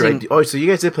amazing. E3, right? Oh, so you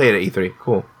guys did play it at E3.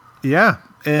 Cool. Yeah,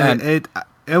 and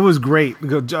it was great.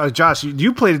 Josh,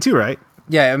 you played it too, right?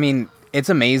 Yeah, I mean, it's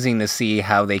amazing to see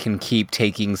how they can keep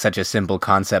taking such a simple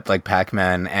concept like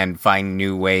Pac-Man and find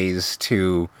new ways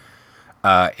to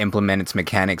implement its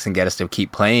mechanics and get us to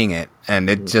keep playing it. And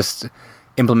it just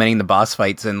implementing the boss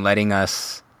fights and letting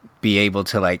us be able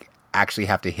to like actually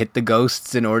have to hit the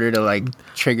ghosts in order to like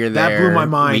trigger that blew my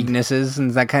mind. Weaknesses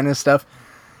and that kind of stuff.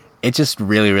 It's just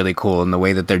really, really cool. And the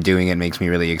way that they're doing it makes me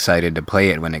really excited to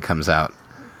play it when it comes out.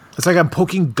 It's like I'm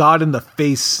poking God in the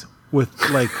face with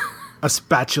like a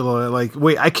spatula. Like,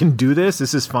 wait, I can do this?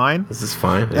 This is fine? This is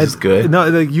fine? This is good? No,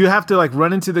 like, you have to like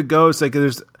run into the ghost. Like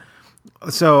there's...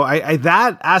 So I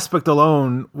that aspect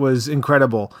alone was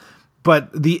incredible.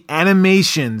 But the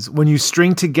animations when you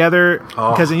string together,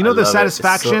 because the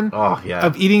satisfaction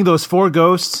of eating those 4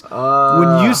 ghosts.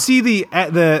 When you see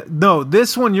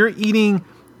this one, you're eating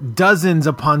dozens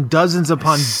upon dozens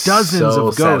upon dozens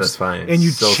of ghosts, and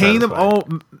you chain them.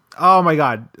 Oh my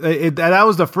God! That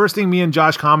was the first thing me and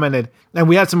Josh commented, and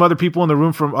we had some other people in the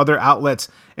room from other outlets,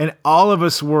 and all of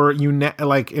us were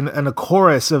like in a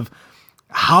chorus of.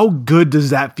 How good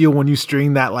does that feel when you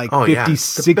string that like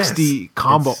 60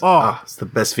 combo? It's the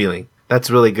best feeling. That's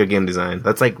really good game design.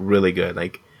 That's like really good.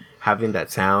 Like having that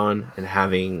sound and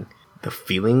having the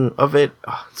feeling of it.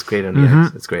 Oh, it's great on the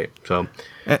X. It's great. So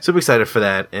super excited for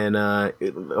that. And I'm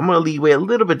going to lead way a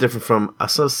little bit different from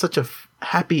such a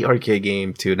happy arcade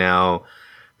game to now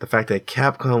the fact that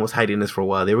Capcom was hiding this for a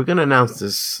while. They were going to announce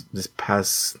this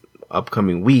past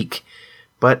upcoming week.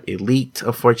 But it leaked,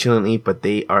 unfortunately, but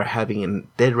they are having a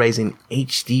Dead Rising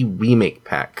HD remake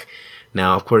pack.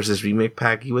 Now, of course, this remake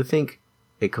pack, you would think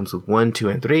it comes with 1, 2,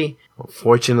 and 3.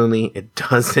 Unfortunately, it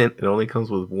doesn't. It only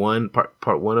comes with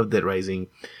part 1 of Dead Rising,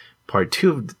 part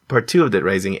 2 of Dead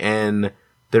Rising, and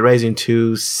Dead Rising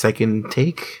 2 second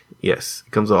take. Yes,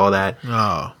 it comes with all that.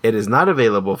 Oh. It is not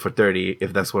available for $30,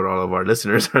 if that's what all of our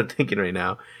listeners are thinking right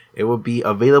now. It will be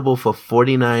available for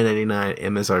 $49.99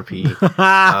 MSRP.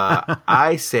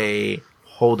 I say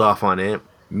hold off on it.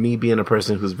 Me being a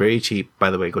person who's very cheap.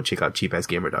 By the way, go check out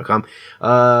cheapassgamer.com.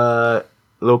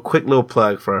 Quick little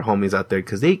plug for our homies out there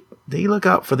because they they look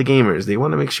out for the gamers. They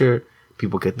want to make sure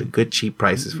people get the good cheap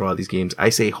prices for all these games. I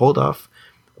say hold off,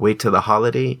 wait till the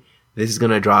holiday. This is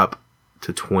gonna drop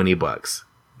to $20.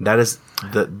 That is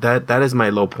that is my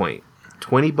low point.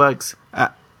 $20.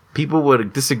 People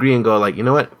would disagree and go like, you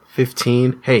know what,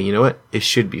 15. Hey, you know what? It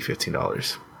should be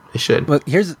 $15. It should. Well,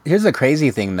 here's the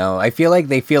crazy thing though. I feel like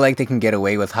they can get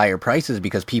away with higher prices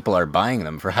because people are buying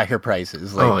them for higher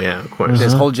prices. Like, oh yeah, of course.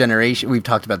 This whole generation, we've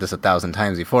talked about this 1,000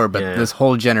 times before, but this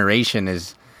whole generation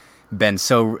has been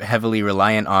so heavily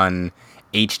reliant on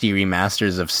HD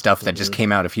remasters of stuff that just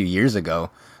came out a few years ago.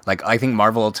 Like, I think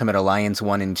Marvel Ultimate Alliance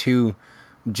 1 and 2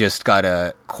 just got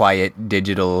a quiet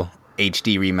digital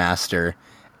HD remaster,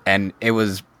 and it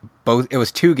was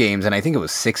 2 games, and I think it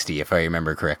was $60 if I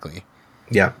remember correctly.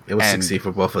 Yeah, it was $60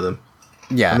 for both of them.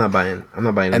 Yeah. I'm not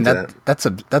buying into that.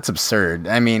 That's absurd.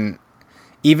 I mean,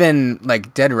 even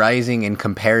like Dead Rising in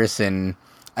comparison,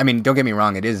 I mean, don't get me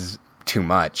wrong, it is too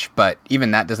much, but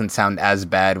even that doesn't sound as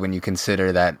bad when you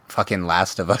consider that fucking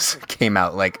Last of Us came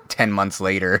out like 10 months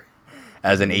later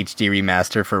as an HD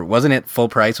remaster for, wasn't it full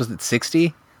price? Was it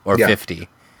 60 or 50?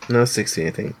 No, 60,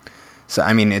 I think. So,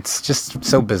 I mean, it's just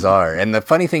so bizarre. And the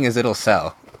funny thing is it'll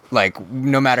sell. Like,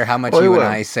 no matter how much you and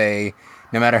I say,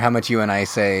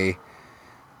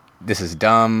 this is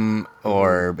dumb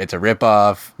or it's a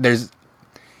ripoff,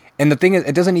 and the thing is,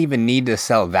 it doesn't even need to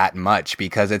sell that much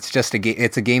because it's just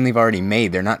it's a game they've already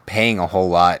made. They're not paying a whole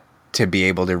lot to be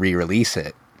able to re-release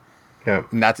it. Yeah.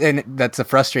 And that's a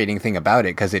frustrating thing about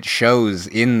it because it shows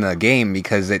in the game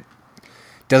because it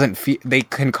doesn't feel, they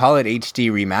can call it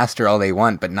HD remaster all they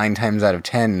want, but 9 times out of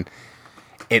 10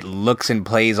 it looks and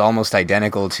plays almost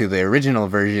identical to the original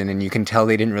version, and you can tell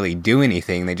they didn't really do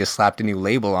anything. They just slapped a new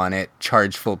label on it,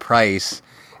 charged full price,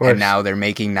 and now they're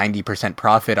making 90%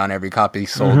 profit on every copy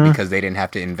sold because they didn't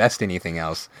have to invest anything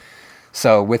else.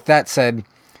 So with that said,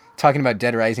 talking about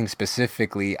Dead Rising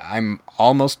specifically, I'm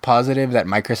almost positive that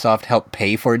Microsoft helped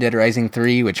pay for Dead Rising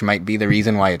 3, which might be the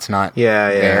reason why it's not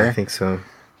there. I think so.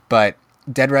 But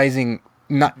Dead Rising,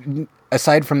 not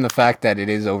aside from the fact that it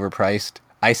is overpriced,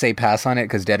 I say pass on it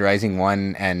because Dead Rising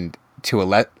 1 and 2,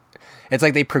 it's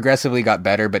like they progressively got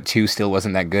better, but 2 still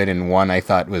wasn't that good, and 1 I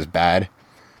thought was bad.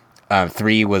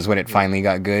 3 was when it finally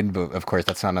got good, but of course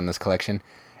that's not on this collection.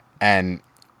 And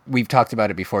we've talked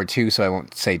about it before too, so I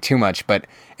won't say too much, but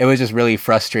it was just really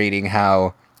frustrating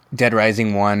how Dead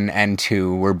Rising 1 and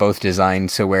 2 were both designed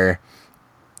so where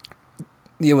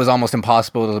it was almost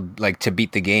impossible to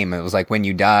beat the game. It was like when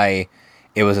you die,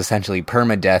 it was essentially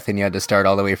permadeath and you had to start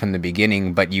all the way from the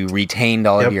beginning, but you retained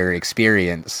all of your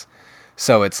experience.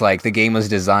 So it's like the game was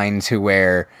designed to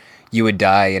where you would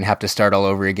die and have to start all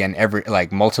over again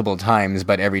multiple times,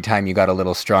 but every time you got a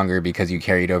little stronger because you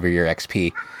carried over your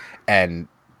XP. And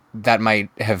that might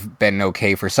have been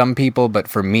okay for some people, but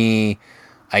for me,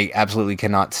 I absolutely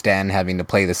cannot stand having to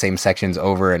play the same sections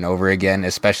over and over again,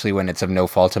 especially when it's of no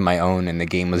fault of my own and the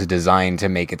game was designed to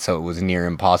make it so it was near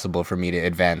impossible for me to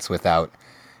advance without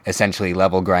essentially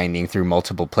level grinding through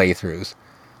multiple playthroughs.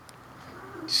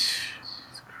 It's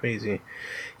crazy.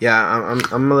 Yeah,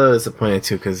 I'm a little disappointed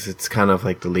too because it's kind of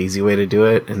like the lazy way to do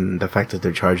it, and the fact that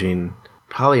they're charging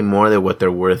probably more than what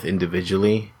they're worth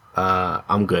individually.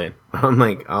 I'm good. I'm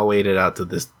like, I'll wait it out to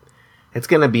this. It's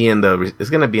gonna be on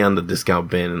the discount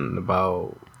bin in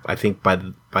about, I think by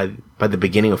the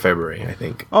beginning of February, I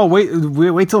think. Oh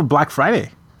wait till Black Friday.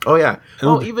 Oh yeah.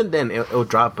 Even then it'll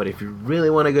drop. But if you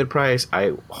really want a good price,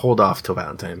 I hold off till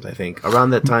Valentine's. I think around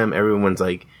that time, everyone's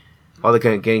like, all the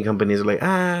game companies are like,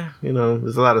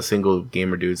 there's a lot of single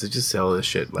gamer dudes that just sell this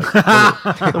shit. Like,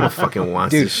 no one fucking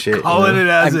wants this shit. Calling it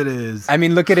as it is. I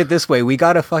mean, look at it this way: we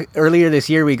got earlier this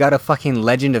year, we got a fucking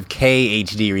Legend of K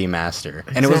HD remaster,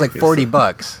 and it was like $40.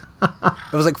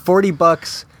 It was like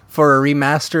 $40 for a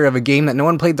remaster of a game that no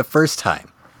one played the first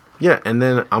time. Yeah, and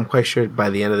then I'm quite sure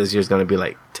by the end of this year it's going to be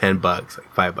like $10,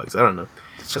 like $5. I don't know.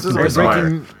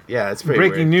 It's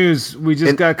breaking news. We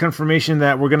just got confirmation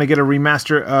that we're going to get a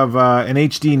remaster of an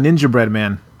HD Ninja Bread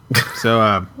Man.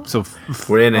 So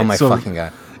we're in it. Oh my fucking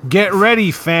god! Get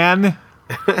ready, fan.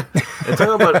 And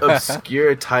talking about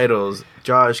obscure titles,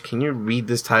 Josh, can you read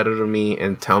this title to me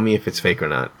and tell me if it's fake or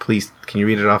not? Please, can you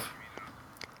read it off?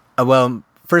 Well,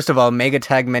 first of all,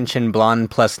 Megatag mentioned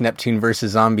Blonde plus Neptune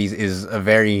vs. Zombies is a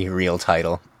very real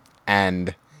title.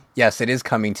 And yes, it is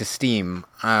coming to Steam.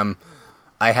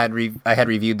 I had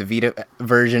reviewed the Vita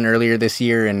version earlier this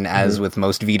year, and as with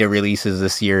most Vita releases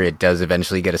this year, it does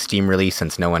eventually get a Steam release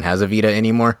since no one has a Vita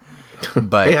anymore.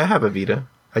 But hey, I have a Vita.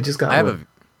 I just got one.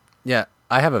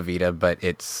 I have a Vita, but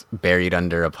it's buried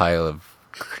under a pile of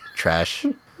trash.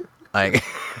 Like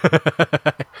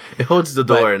it holds the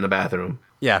door in the bathroom.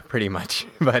 Yeah, pretty much.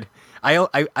 But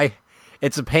I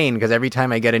it's a pain because every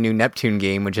time I get a new Neptune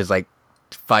game, which is like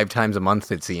 5 times a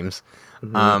month, it seems,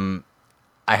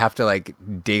 I have to like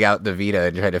dig out the Vita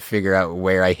and try to figure out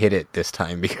where I hit it this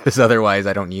time because otherwise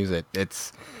I don't use it.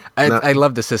 I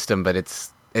love the system, but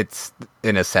it's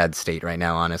in a sad state right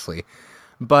now, honestly.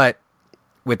 But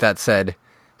with that said,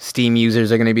 Steam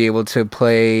users are going to be able to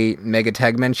play Mega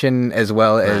Tag Mention as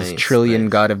well as Trillion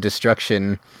God of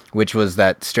Destruction, which was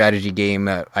that strategy game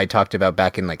I talked about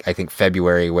back in like I think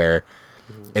February, where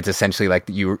it's essentially like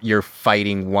you're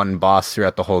fighting one boss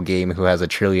throughout the whole game who has a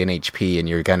trillion HP, and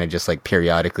you're kind of just like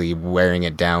periodically wearing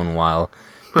it down while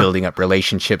building up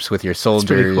relationships with your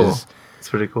soldiers. It's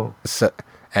pretty cool. So,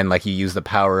 and like you use the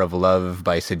power of love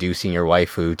by seducing your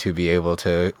waifu to be able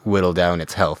to whittle down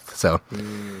its health. So,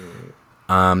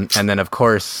 and then of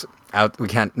course, we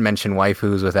can't mention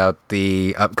waifus without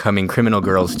the upcoming Criminal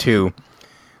Girls 2,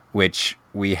 which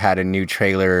we had a new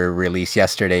trailer released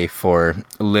yesterday for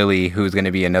Lily, who's going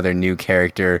to be another new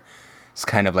character. It's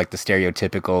kind of like the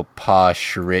stereotypical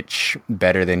posh, rich,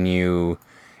 better than you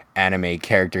anime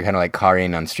character, kind of like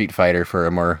Karin on Street Fighter for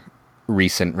a more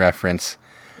recent reference.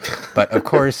 But of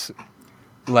course,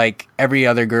 like every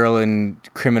other girl in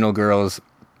Criminal Girls,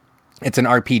 it's an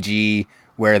RPG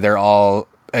where they're all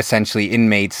essentially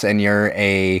inmates and you're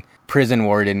a prison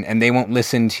warden, and they won't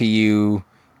listen to you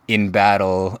in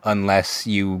battle unless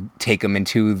you take them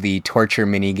into the torture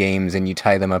mini games and you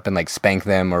tie them up and like spank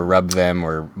them or rub them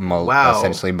or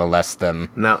essentially molest them.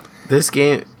 Now, this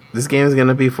game is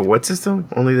gonna be for what system?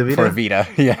 Only the Vita? For Vita,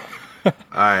 yeah. All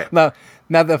right.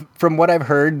 Now, from what I've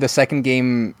heard, the second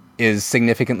game is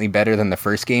significantly better than the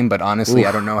first game, but honestly,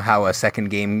 I don't know how a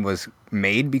second game was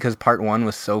made because part 1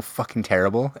 was so fucking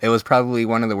terrible. It was probably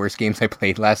one of the worst games I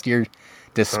played last year,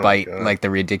 despite like the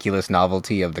ridiculous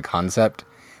novelty of the concept.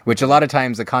 Which a lot of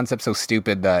times the concept's so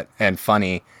stupid and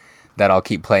funny that I'll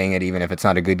keep playing it even if it's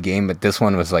not a good game. But this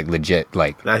one was like legit.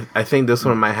 Like I think this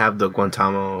one might have the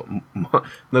Guantanamo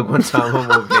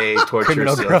Bay torture.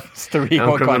 Criminal Girls 3,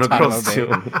 Criminal Girls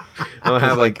 2. I'll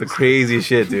have like the crazy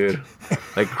shit, dude.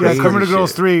 Like crazy Criminal shit.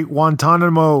 Girls 3,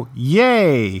 Guantanamo,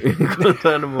 yay!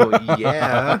 Guantanamo,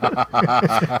 yeah.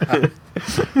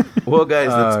 Well, guys,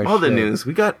 that's all the news.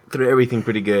 We got through everything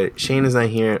pretty good. Shane is not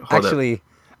here. Hold up.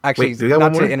 Wait,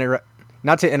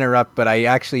 not to interrupt, but I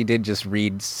actually did just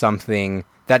read something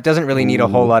that doesn't really need a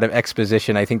whole lot of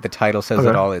exposition. I think the title says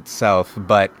it all itself.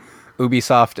 But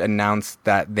Ubisoft announced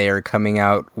that they're coming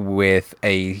out with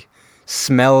a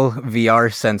smell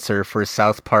VR sensor for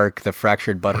South Park: The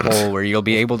Fractured Butthole, where you'll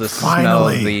be able to smell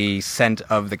the scent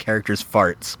of the characters'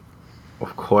 farts.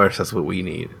 Of course, that's what we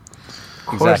need.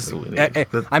 Exactly.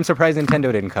 I'm surprised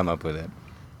Nintendo didn't come up with it.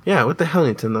 Yeah, what the hell,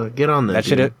 Nintendo? Get on that. That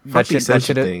should have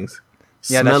things.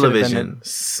 Yeah, Smell-o-vision. That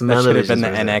should have been the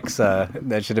NX.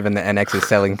 That should have been the NX's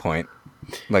selling point.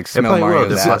 Like smell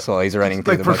Mario's ass while he's running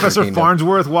through like the Professor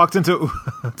Farnsworth walked into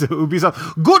to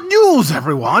Ubisoft. Good news,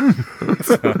 everyone.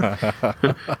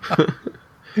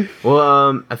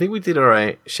 Well, I think we did all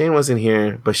right. Shane wasn't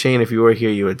here, but Shane, if you were here,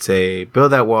 you would say,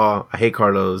 "Build that wall." I hate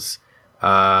Carlos.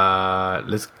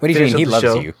 Let's. What do you mean? He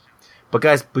loves you. But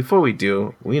guys, before we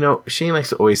do, Shane likes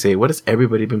to always say, "What has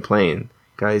everybody been playing?"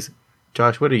 Guys,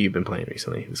 Josh, what have you been playing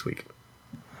recently this week?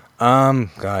 God,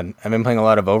 I've been playing a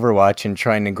lot of Overwatch and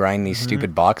trying to grind these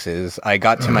stupid boxes. I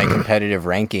got to my competitive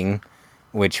ranking,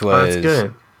 which was that's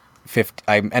good. 50.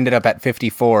 I ended up at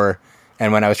 54,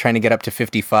 and when I was trying to get up to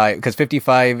 55, because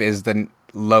 55 is the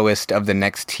lowest of the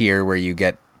next tier where you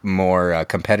get more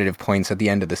competitive points at the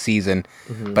end of the season,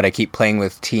 but I keep playing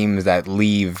with teams that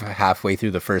leave halfway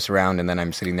through the first round, and then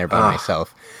I'm sitting there by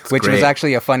myself, which was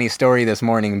actually a funny story this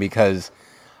morning because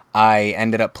I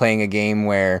ended up playing a game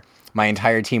where my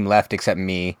entire team left except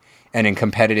me, and in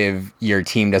competitive, your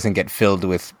team doesn't get filled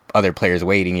with other players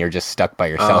waiting. You're just stuck by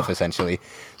yourself, essentially.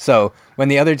 So when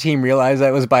the other team realized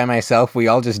I was by myself, we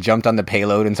all just jumped on the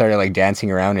payload and started like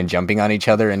dancing around and jumping on each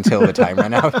other until the time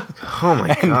ran out. Oh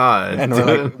my god! And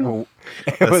we're like, well,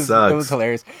 it was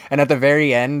hilarious. And at the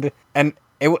very end, and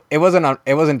it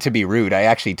wasn't to be rude. I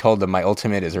actually told them my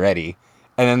ultimate is ready.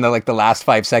 And then the last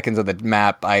 5 seconds of the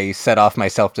map, I set off my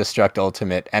self-destruct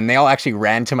ultimate, and they all actually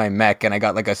ran to my mech, and I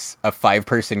got like a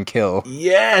 5-person kill.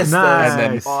 Yes, nice. And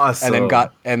then, awesome.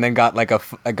 And then got like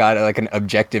an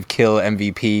objective kill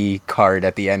MVP card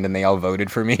at the end, and they all voted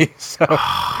for me. So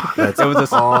that's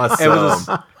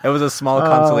awesome. It was a small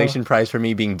consolation prize for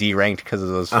me being deranked because of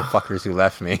those fuckers who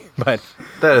left me. But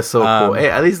that is so cool. Hey,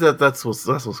 at least that's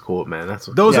what's cool, man.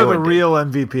 Those are the real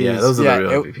MVPs. Yeah, those are the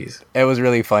real MVPs. It was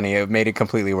really funny. It made it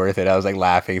completely worth it. I was like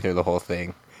laughing through the whole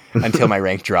thing. until my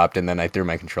rank dropped, and then I threw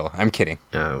my control. I'm kidding.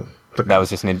 Oh, That was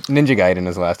just Ninja Gaiden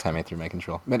was the last time I threw my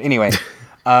control. But anyway,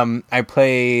 I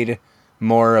played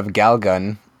more of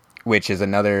Galgun, which is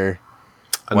another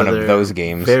one of those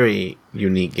games. Very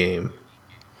unique game.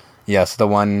 Yes, the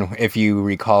one, if you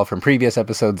recall from previous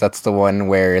episodes, that's the one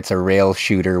where it's a rail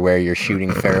shooter where you're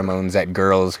shooting pheromones at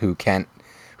girls who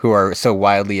are so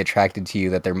wildly attracted to you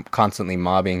that they're constantly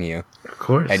mobbing you. Of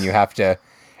course. And you have to,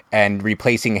 and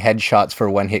replacing headshots for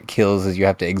one-hit kills is you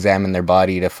have to examine their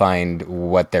body to find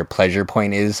what their pleasure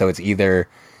point is. So it's either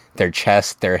their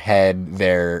chest, their head,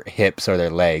 their hips, or their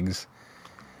legs.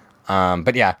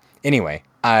 But yeah, anyway,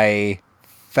 I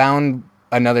found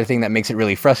another thing that makes it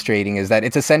really frustrating is that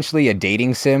it's essentially a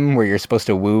dating sim where you're supposed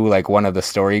to woo like one of the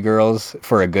story girls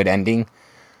for a good ending.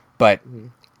 But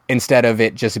instead of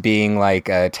it just being like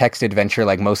a text adventure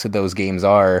like most of those games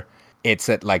are, it's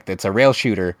a rail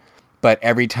shooter. But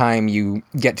every time you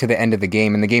get to the end of the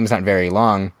game, and the game's not very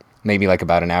long, maybe like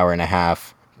about an hour and a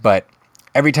half, but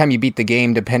every time you beat the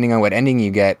game, depending on what ending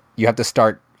you get, you have to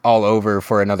start all over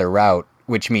for another route,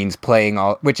 which means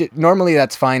normally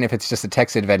that's fine if it's just a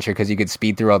text adventure because you could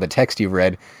speed through all the text you've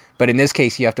read. But in this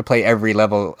case, you have to play every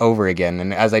level over again.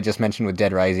 And as I just mentioned with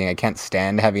Dead Rising, I can't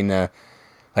stand having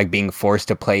being forced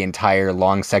to play entire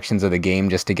long sections of the game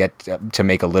just to get to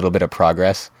make a little bit of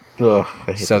progress. Ugh,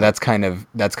 So that's kind of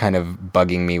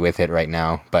bugging me with it right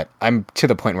now. But I'm to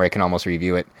the point where I can almost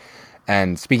review it.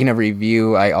 And speaking of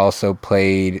review, I also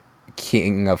played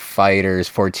King of Fighters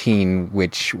 14,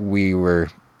 which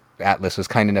Atlas was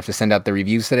kind enough to send out the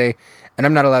reviews today, and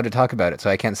I'm not allowed to talk about it, so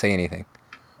I can't say anything.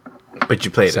 But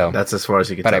you played it. That's as far as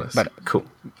you can tell us. Cool.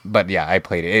 But yeah, I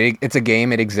played it. It's a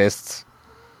game. It exists.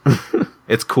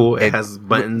 It's cool. It has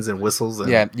buttons and whistles. And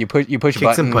yeah, you push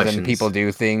buttons and people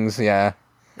do things. Yeah.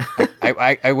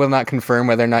 I will not confirm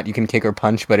whether or not you can kick or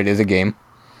punch, but it is a game.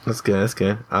 That's good.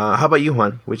 How about you,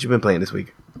 Juan? What you been playing this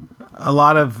week? A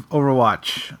lot of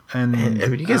Overwatch, and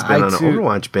you guys been on an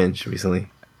Overwatch bench recently.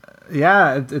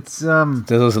 Yeah, it's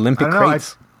those Olympic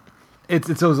crates. It's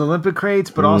those Olympic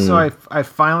crates, but also I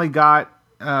finally got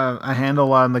a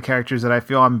handle on the characters that I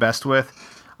feel I'm best with.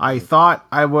 I thought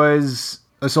I was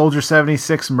a Soldier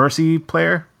 76 Mercy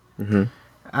player.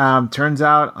 Mm-hmm. Turns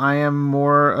out I am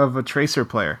more of a Tracer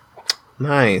player.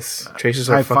 Nice. Tracers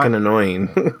are fucking annoying.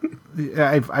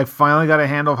 I finally got a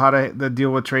handle of how to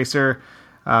deal with Tracer.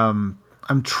 I'm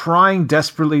trying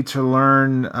desperately to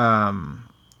learn.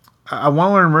 I want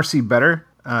to learn Mercy better,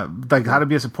 like how to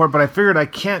be a support. But I figured I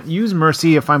can't use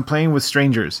Mercy if I'm playing with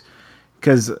strangers,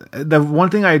 because the one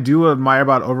thing I do admire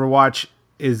about Overwatch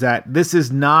is that this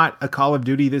is not a Call of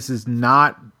Duty. This is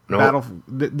not Battle.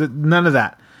 None of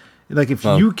that. Like if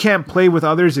you can't play with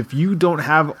others, if you don't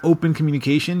have open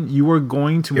communication, you are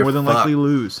going to more than likely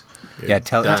lose. Yeah,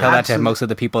 tell that to most of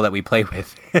the people that we play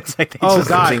with. It's like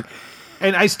God.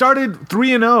 And I started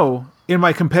 3-0 in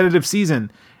my competitive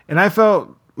season, and I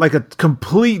felt like a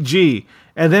complete G.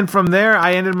 And then from there,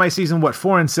 I ended my season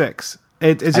 4-6.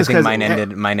 It's just I think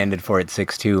mine ended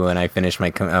 4-6 when I finished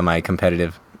my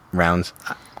competitive rounds.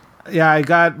 Yeah, I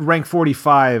got rank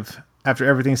 45 after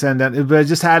everything said and done. But I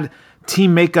just had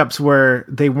team makeups where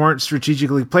they weren't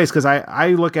strategically placed, because I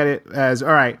look at it as,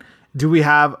 all right, do we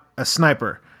have a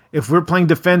sniper? If we're playing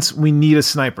defense, we need a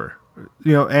sniper.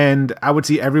 And I would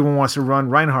see everyone wants to run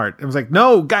Reinhardt. It was like,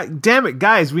 no, God damn it,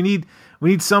 guys, we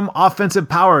need some offensive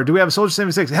power. Do we have a Soldier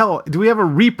 76? Hell, do we have a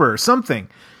Reaper? Something.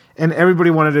 And everybody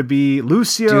wanted to be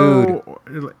Lucio.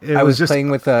 Dude, I was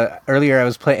playing with earlier. I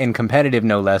was playing competitive,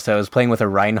 no less. I was playing with a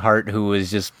Reinhardt who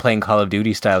was just playing Call of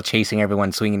Duty style, chasing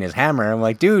everyone, swinging his hammer. I'm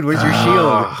like, dude, where's your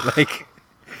shield? Like,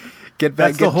 get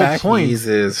back. That's the whole point.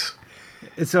 Jesus.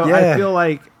 So yeah. I feel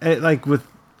like with,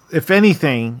 if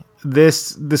anything,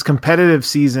 this competitive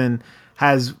season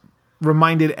has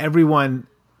reminded everyone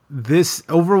this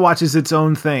Overwatch is its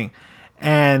own thing.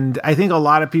 And I think a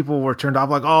lot of people were turned off,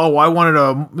 like, oh, I wanted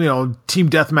a team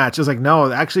deathmatch. It's like,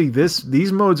 no, actually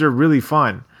these modes are really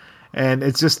fun. And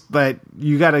it's just that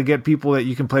you got to get people that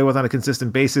you can play with on a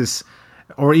consistent basis,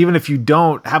 or even if you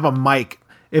don't, have a mic.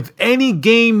 If any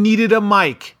game needed a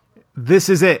mic, this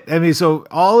is it. I mean, so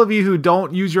all of you who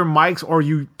don't use your mics, or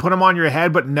you put them on your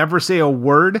head but never say a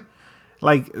word,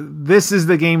 like, this is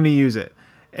the game to use it.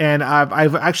 And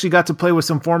I've actually got to play with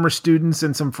some former students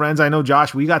and some friends. I know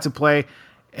Josh, we got to play,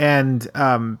 and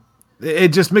it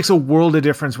just makes a world of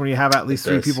difference when you have at least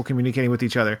 3 people communicating with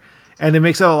each other, and it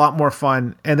makes it a lot more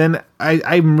fun. And then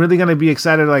I'm really going to be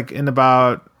excited, like in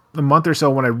about a month or so,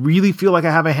 when I really feel like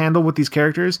I have a handle with these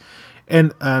characters,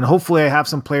 and hopefully I have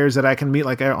some players that I can meet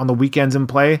like on the weekends and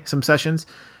play some sessions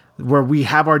where we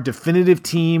have our definitive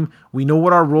team. We know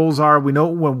what our roles are. We know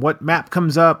when what map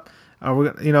comes up.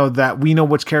 that we know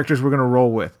which characters we're going to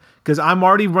roll with. Because I'm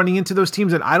already running into those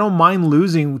teams, and I don't mind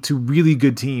losing to really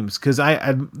good teams. Because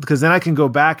then I can go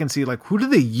back and see like who do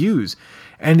they use,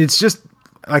 and it's just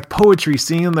like poetry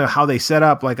seeing how they set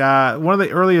up. Like one of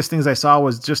the earliest things I saw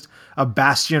was just a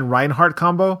Bastion Reinhardt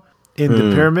combo in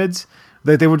the pyramids.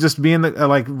 That they would just be in the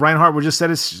like Reinhardt would just set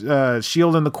his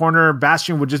shield in the corner.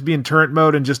 Bastion would just be in turret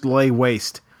mode and just lay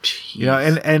waste.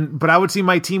 Jeez. But I would see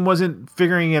my team wasn't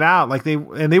figuring it out. Like they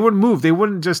wouldn't move. They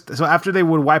wouldn't just, so after they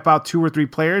would wipe out 2 or 3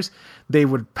 players, they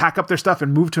would pack up their stuff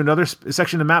and move to another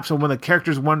section of the map. So when the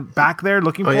characters went back there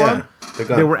looking for them,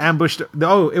 they were ambushed.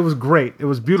 Oh, it was great. It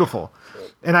was beautiful.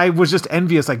 And I was just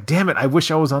envious. Like, damn it, I wish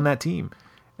I was on that team.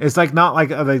 It's like not like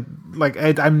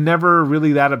I'm never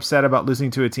really that upset about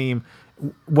losing to a team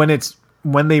when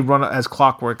they run as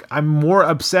clockwork. I'm more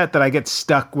upset that I get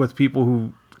stuck with people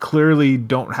who clearly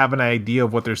don't have an idea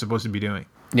of what they're supposed to be doing.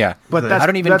 Yeah, but I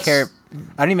don't even care.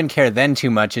 I don't even care then too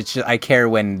much. It's just I care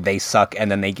when they suck and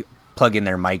then they plug in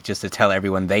their mic just to tell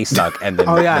everyone they suck and then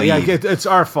it's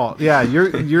our fault. Yeah,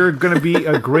 you're going to be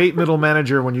a great middle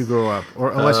manager when you grow up,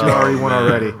 or unless you're already one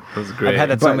already. That's great. I've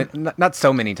had that not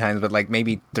so many times, but like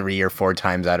maybe 3 or 4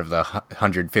 times out of the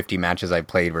 150 matches I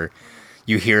played where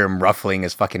you hear him ruffling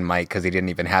his fucking mic because he didn't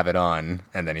even have it on,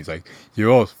 and then he's like,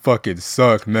 "You all fucking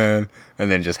suck, man," and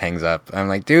then just hangs up. I'm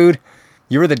like, dude,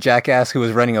 you were the jackass who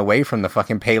was running away from the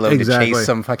fucking payload to chase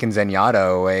some fucking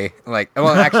Zenyatta away. Like, well,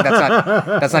 actually,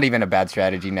 that's not even a bad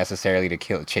strategy necessarily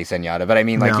to chase Zenyatta, but I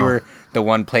mean, like, you were the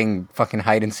one playing fucking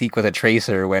hide and seek with a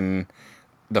tracer when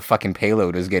the fucking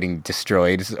payload was getting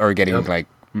destroyed or getting like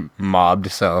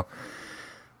mobbed. So,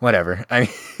 whatever.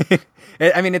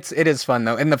 I mean, it is fun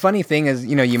though, and the funny thing is,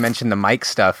 you mentioned the mic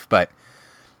stuff, but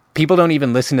people don't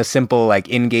even listen to simple like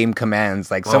in-game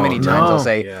commands. Like so many times I'll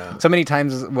say, so many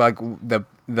times like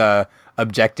the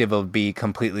objective will be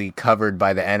completely covered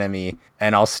by the enemy,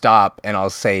 and I'll stop and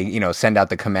I'll say, send out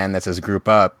the command that says group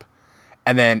up,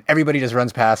 and then everybody just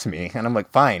runs past me, and I'm like,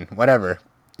 fine, whatever.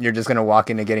 You're just gonna walk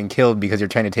into getting killed because you're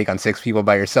trying to take on 6 people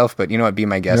by yourself. But you know what? Be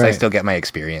my guest. Right. I still get my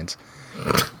experience.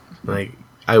 Like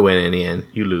I win in the end,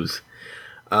 you lose.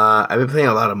 I've been playing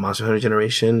a lot of Monster Hunter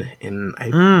Generation, and I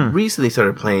recently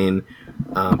started playing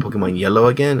Pokemon Yellow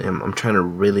again, and I'm trying to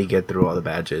really get through all the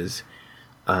badges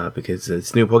because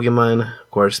it's new Pokemon,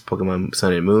 of course, Pokemon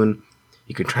Sun and Moon.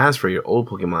 You can transfer your old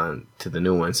Pokemon to the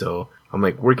new one, so I'm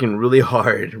like working really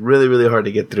hard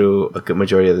to get through a good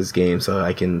majority of this game so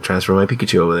I can transfer my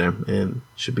Pikachu over there, and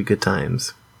should be good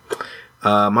times.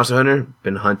 Monster Hunter,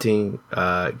 been hunting,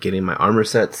 getting my armor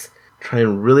sets,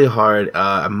 trying really hard.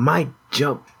 I might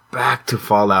jump back to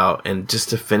Fallout and just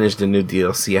to finish the new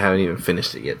DLC. I haven't even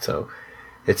finished it yet, so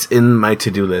it's in my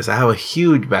to-do list. I have a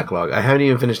huge backlog. I haven't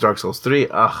even finished Dark Souls 3.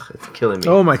 Ugh, it's killing me.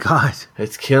 Oh my god,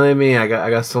 it's killing me. I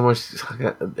got so much.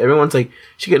 Everyone's like,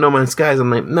 "Should get No Man's Skies."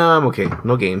 I'm like, no, I'm okay.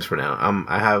 No games for now.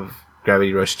 I have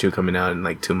Gravity Rush 2 coming out in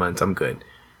like 2 months. I'm good.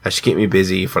 That should keep me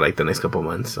busy for like the next couple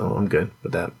months, so I'm good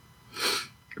with that.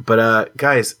 But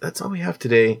guys, that's all we have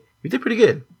today. We did pretty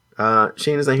good.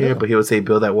 Shane is not here, but he would say,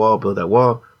 build that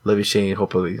wall. Love you, Shane.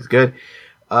 Hopefully he's good.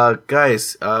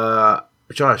 Guys,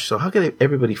 Josh, so how can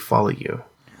everybody follow you?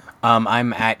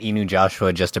 I'm at Inu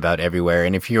Joshua just about everywhere.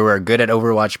 And if you are good at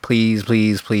Overwatch,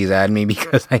 please add me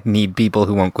because I need people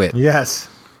who won't quit. Yes.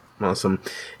 Awesome.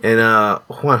 And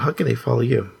Juan, how can they follow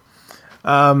you?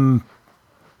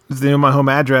 They know my home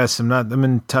address. I'm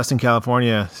in Tustin,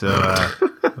 California. So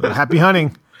happy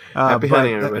hunting. Happy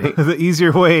hunting, everybody. The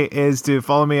easier way is to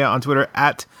follow me on Twitter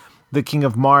at the King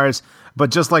of Mars.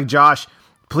 But just like Josh,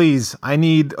 please, I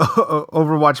need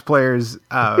Overwatch players.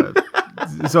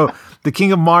 So the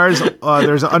King of Mars,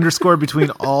 there's an underscore between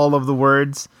all of the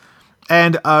words.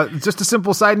 And just a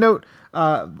simple side note,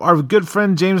 our good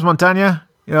friend James Montagna,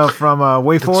 from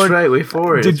Way Forward. That's right, Way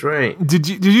Forward. That's right.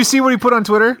 Did you see what he put on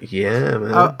Twitter? Yeah,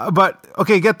 man. But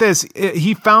okay, get this.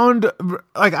 He found,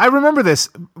 like, I remember this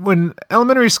when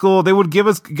elementary school. They would give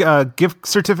us gift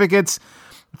certificates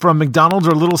from McDonald's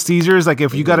or Little Caesars. Like,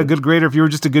 if you got a good grade or if you were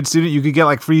just a good student, you could get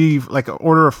like free, like, an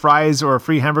order of fries or a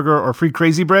free hamburger or free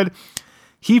Crazy Bread.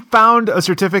 He found a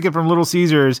certificate from Little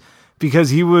Caesars because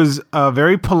he was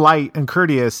very polite and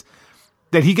courteous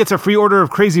that he gets a free order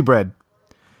of Crazy Bread.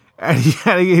 And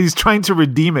he's trying to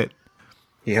redeem it.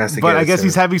 He has to but I guess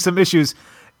he's having some issues.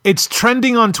 It's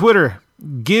trending on Twitter.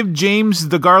 Give James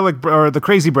the garlic or the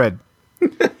Crazy Bread.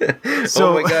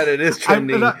 So, oh my god, it is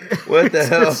trending. What the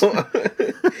hell?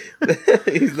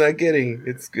 He's not kidding.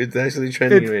 It's actually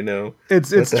trending right now.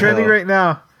 It's trending right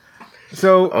now.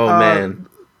 So man.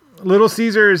 Little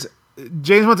Caesars,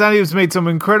 James Montagna has made some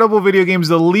incredible video games.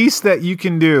 The least that you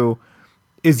can do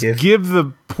is give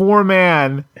the poor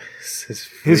man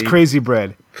his crazy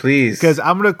bread. Please. Because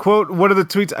I'm going to quote one of the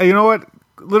tweets. You know what?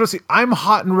 Little C, I'm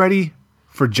hot and ready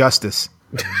for justice.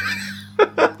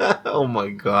 Oh my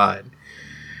God.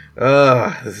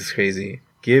 This is crazy.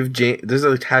 Give James. There's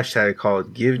a hashtag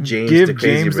called "Give James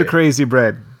the Crazy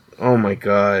Bread." Oh my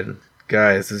God,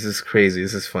 guys, this is crazy.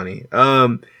 This is funny.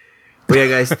 But yeah,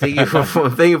 guys, thank you for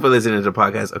listening to the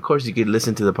podcast. Of course, you can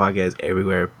listen to the podcast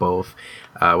everywhere, both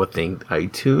within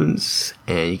iTunes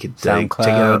and you can check it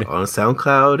out on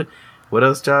SoundCloud. What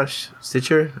else, Josh?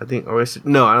 Stitcher, I think.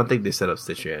 No, I don't think they set up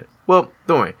Stitcher yet. Well,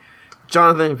 don't worry,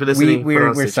 Jonathan, for listening.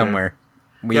 We're somewhere.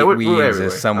 We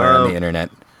exist somewhere on the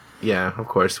internet. Yeah, of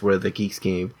course. We're the Geeks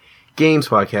Games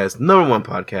podcast, #1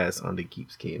 podcast on the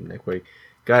Geeks Game Network.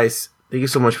 Guys, thank you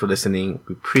so much for listening.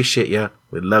 We appreciate you.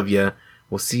 We love you.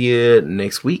 We'll see you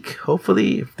next week,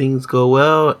 hopefully, if things go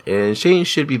well. And Shane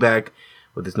should be back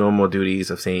with his normal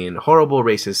duties of saying horrible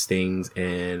racist things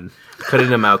and cutting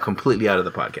them out completely out of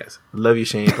the podcast. Love you,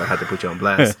 Shane, but I had to put you on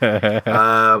blast.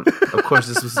 Of course,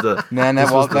 this was the man.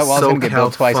 That wall's gonna get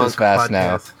built twice as fast podcast.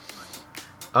 Now.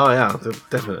 Oh yeah,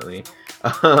 definitely.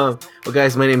 Well,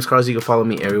 guys, my name is Carlos. You can follow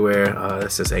me everywhere.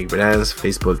 That's just Egg Bananas,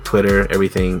 Facebook, Twitter,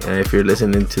 everything. And if you're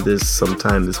listening to this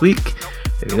sometime this week,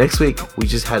 maybe next week, we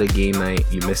just had a game night.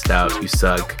 You missed out. You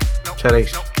suck. You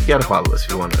gotta follow us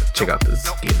if you want to check out this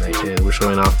game night. And we're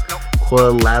showing off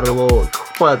Quadrilateral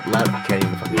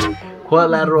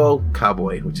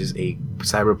Cowboy, which is a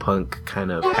cyberpunk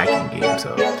kind of hacking game.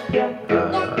 So,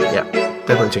 yeah,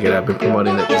 definitely check it out. I've been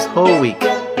promoting it this whole week.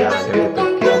 Gotta get the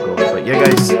people going. But yeah,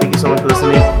 guys, thank you so much for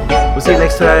listening. We'll see you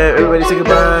next time. Everybody say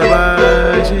goodbye.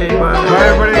 Bye. Shane, bye. Bye,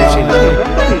 everybody.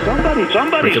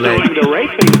 Somebody's doing the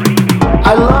raping.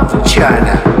 I love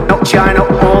China. Not China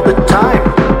all the time.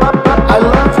 I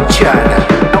love China.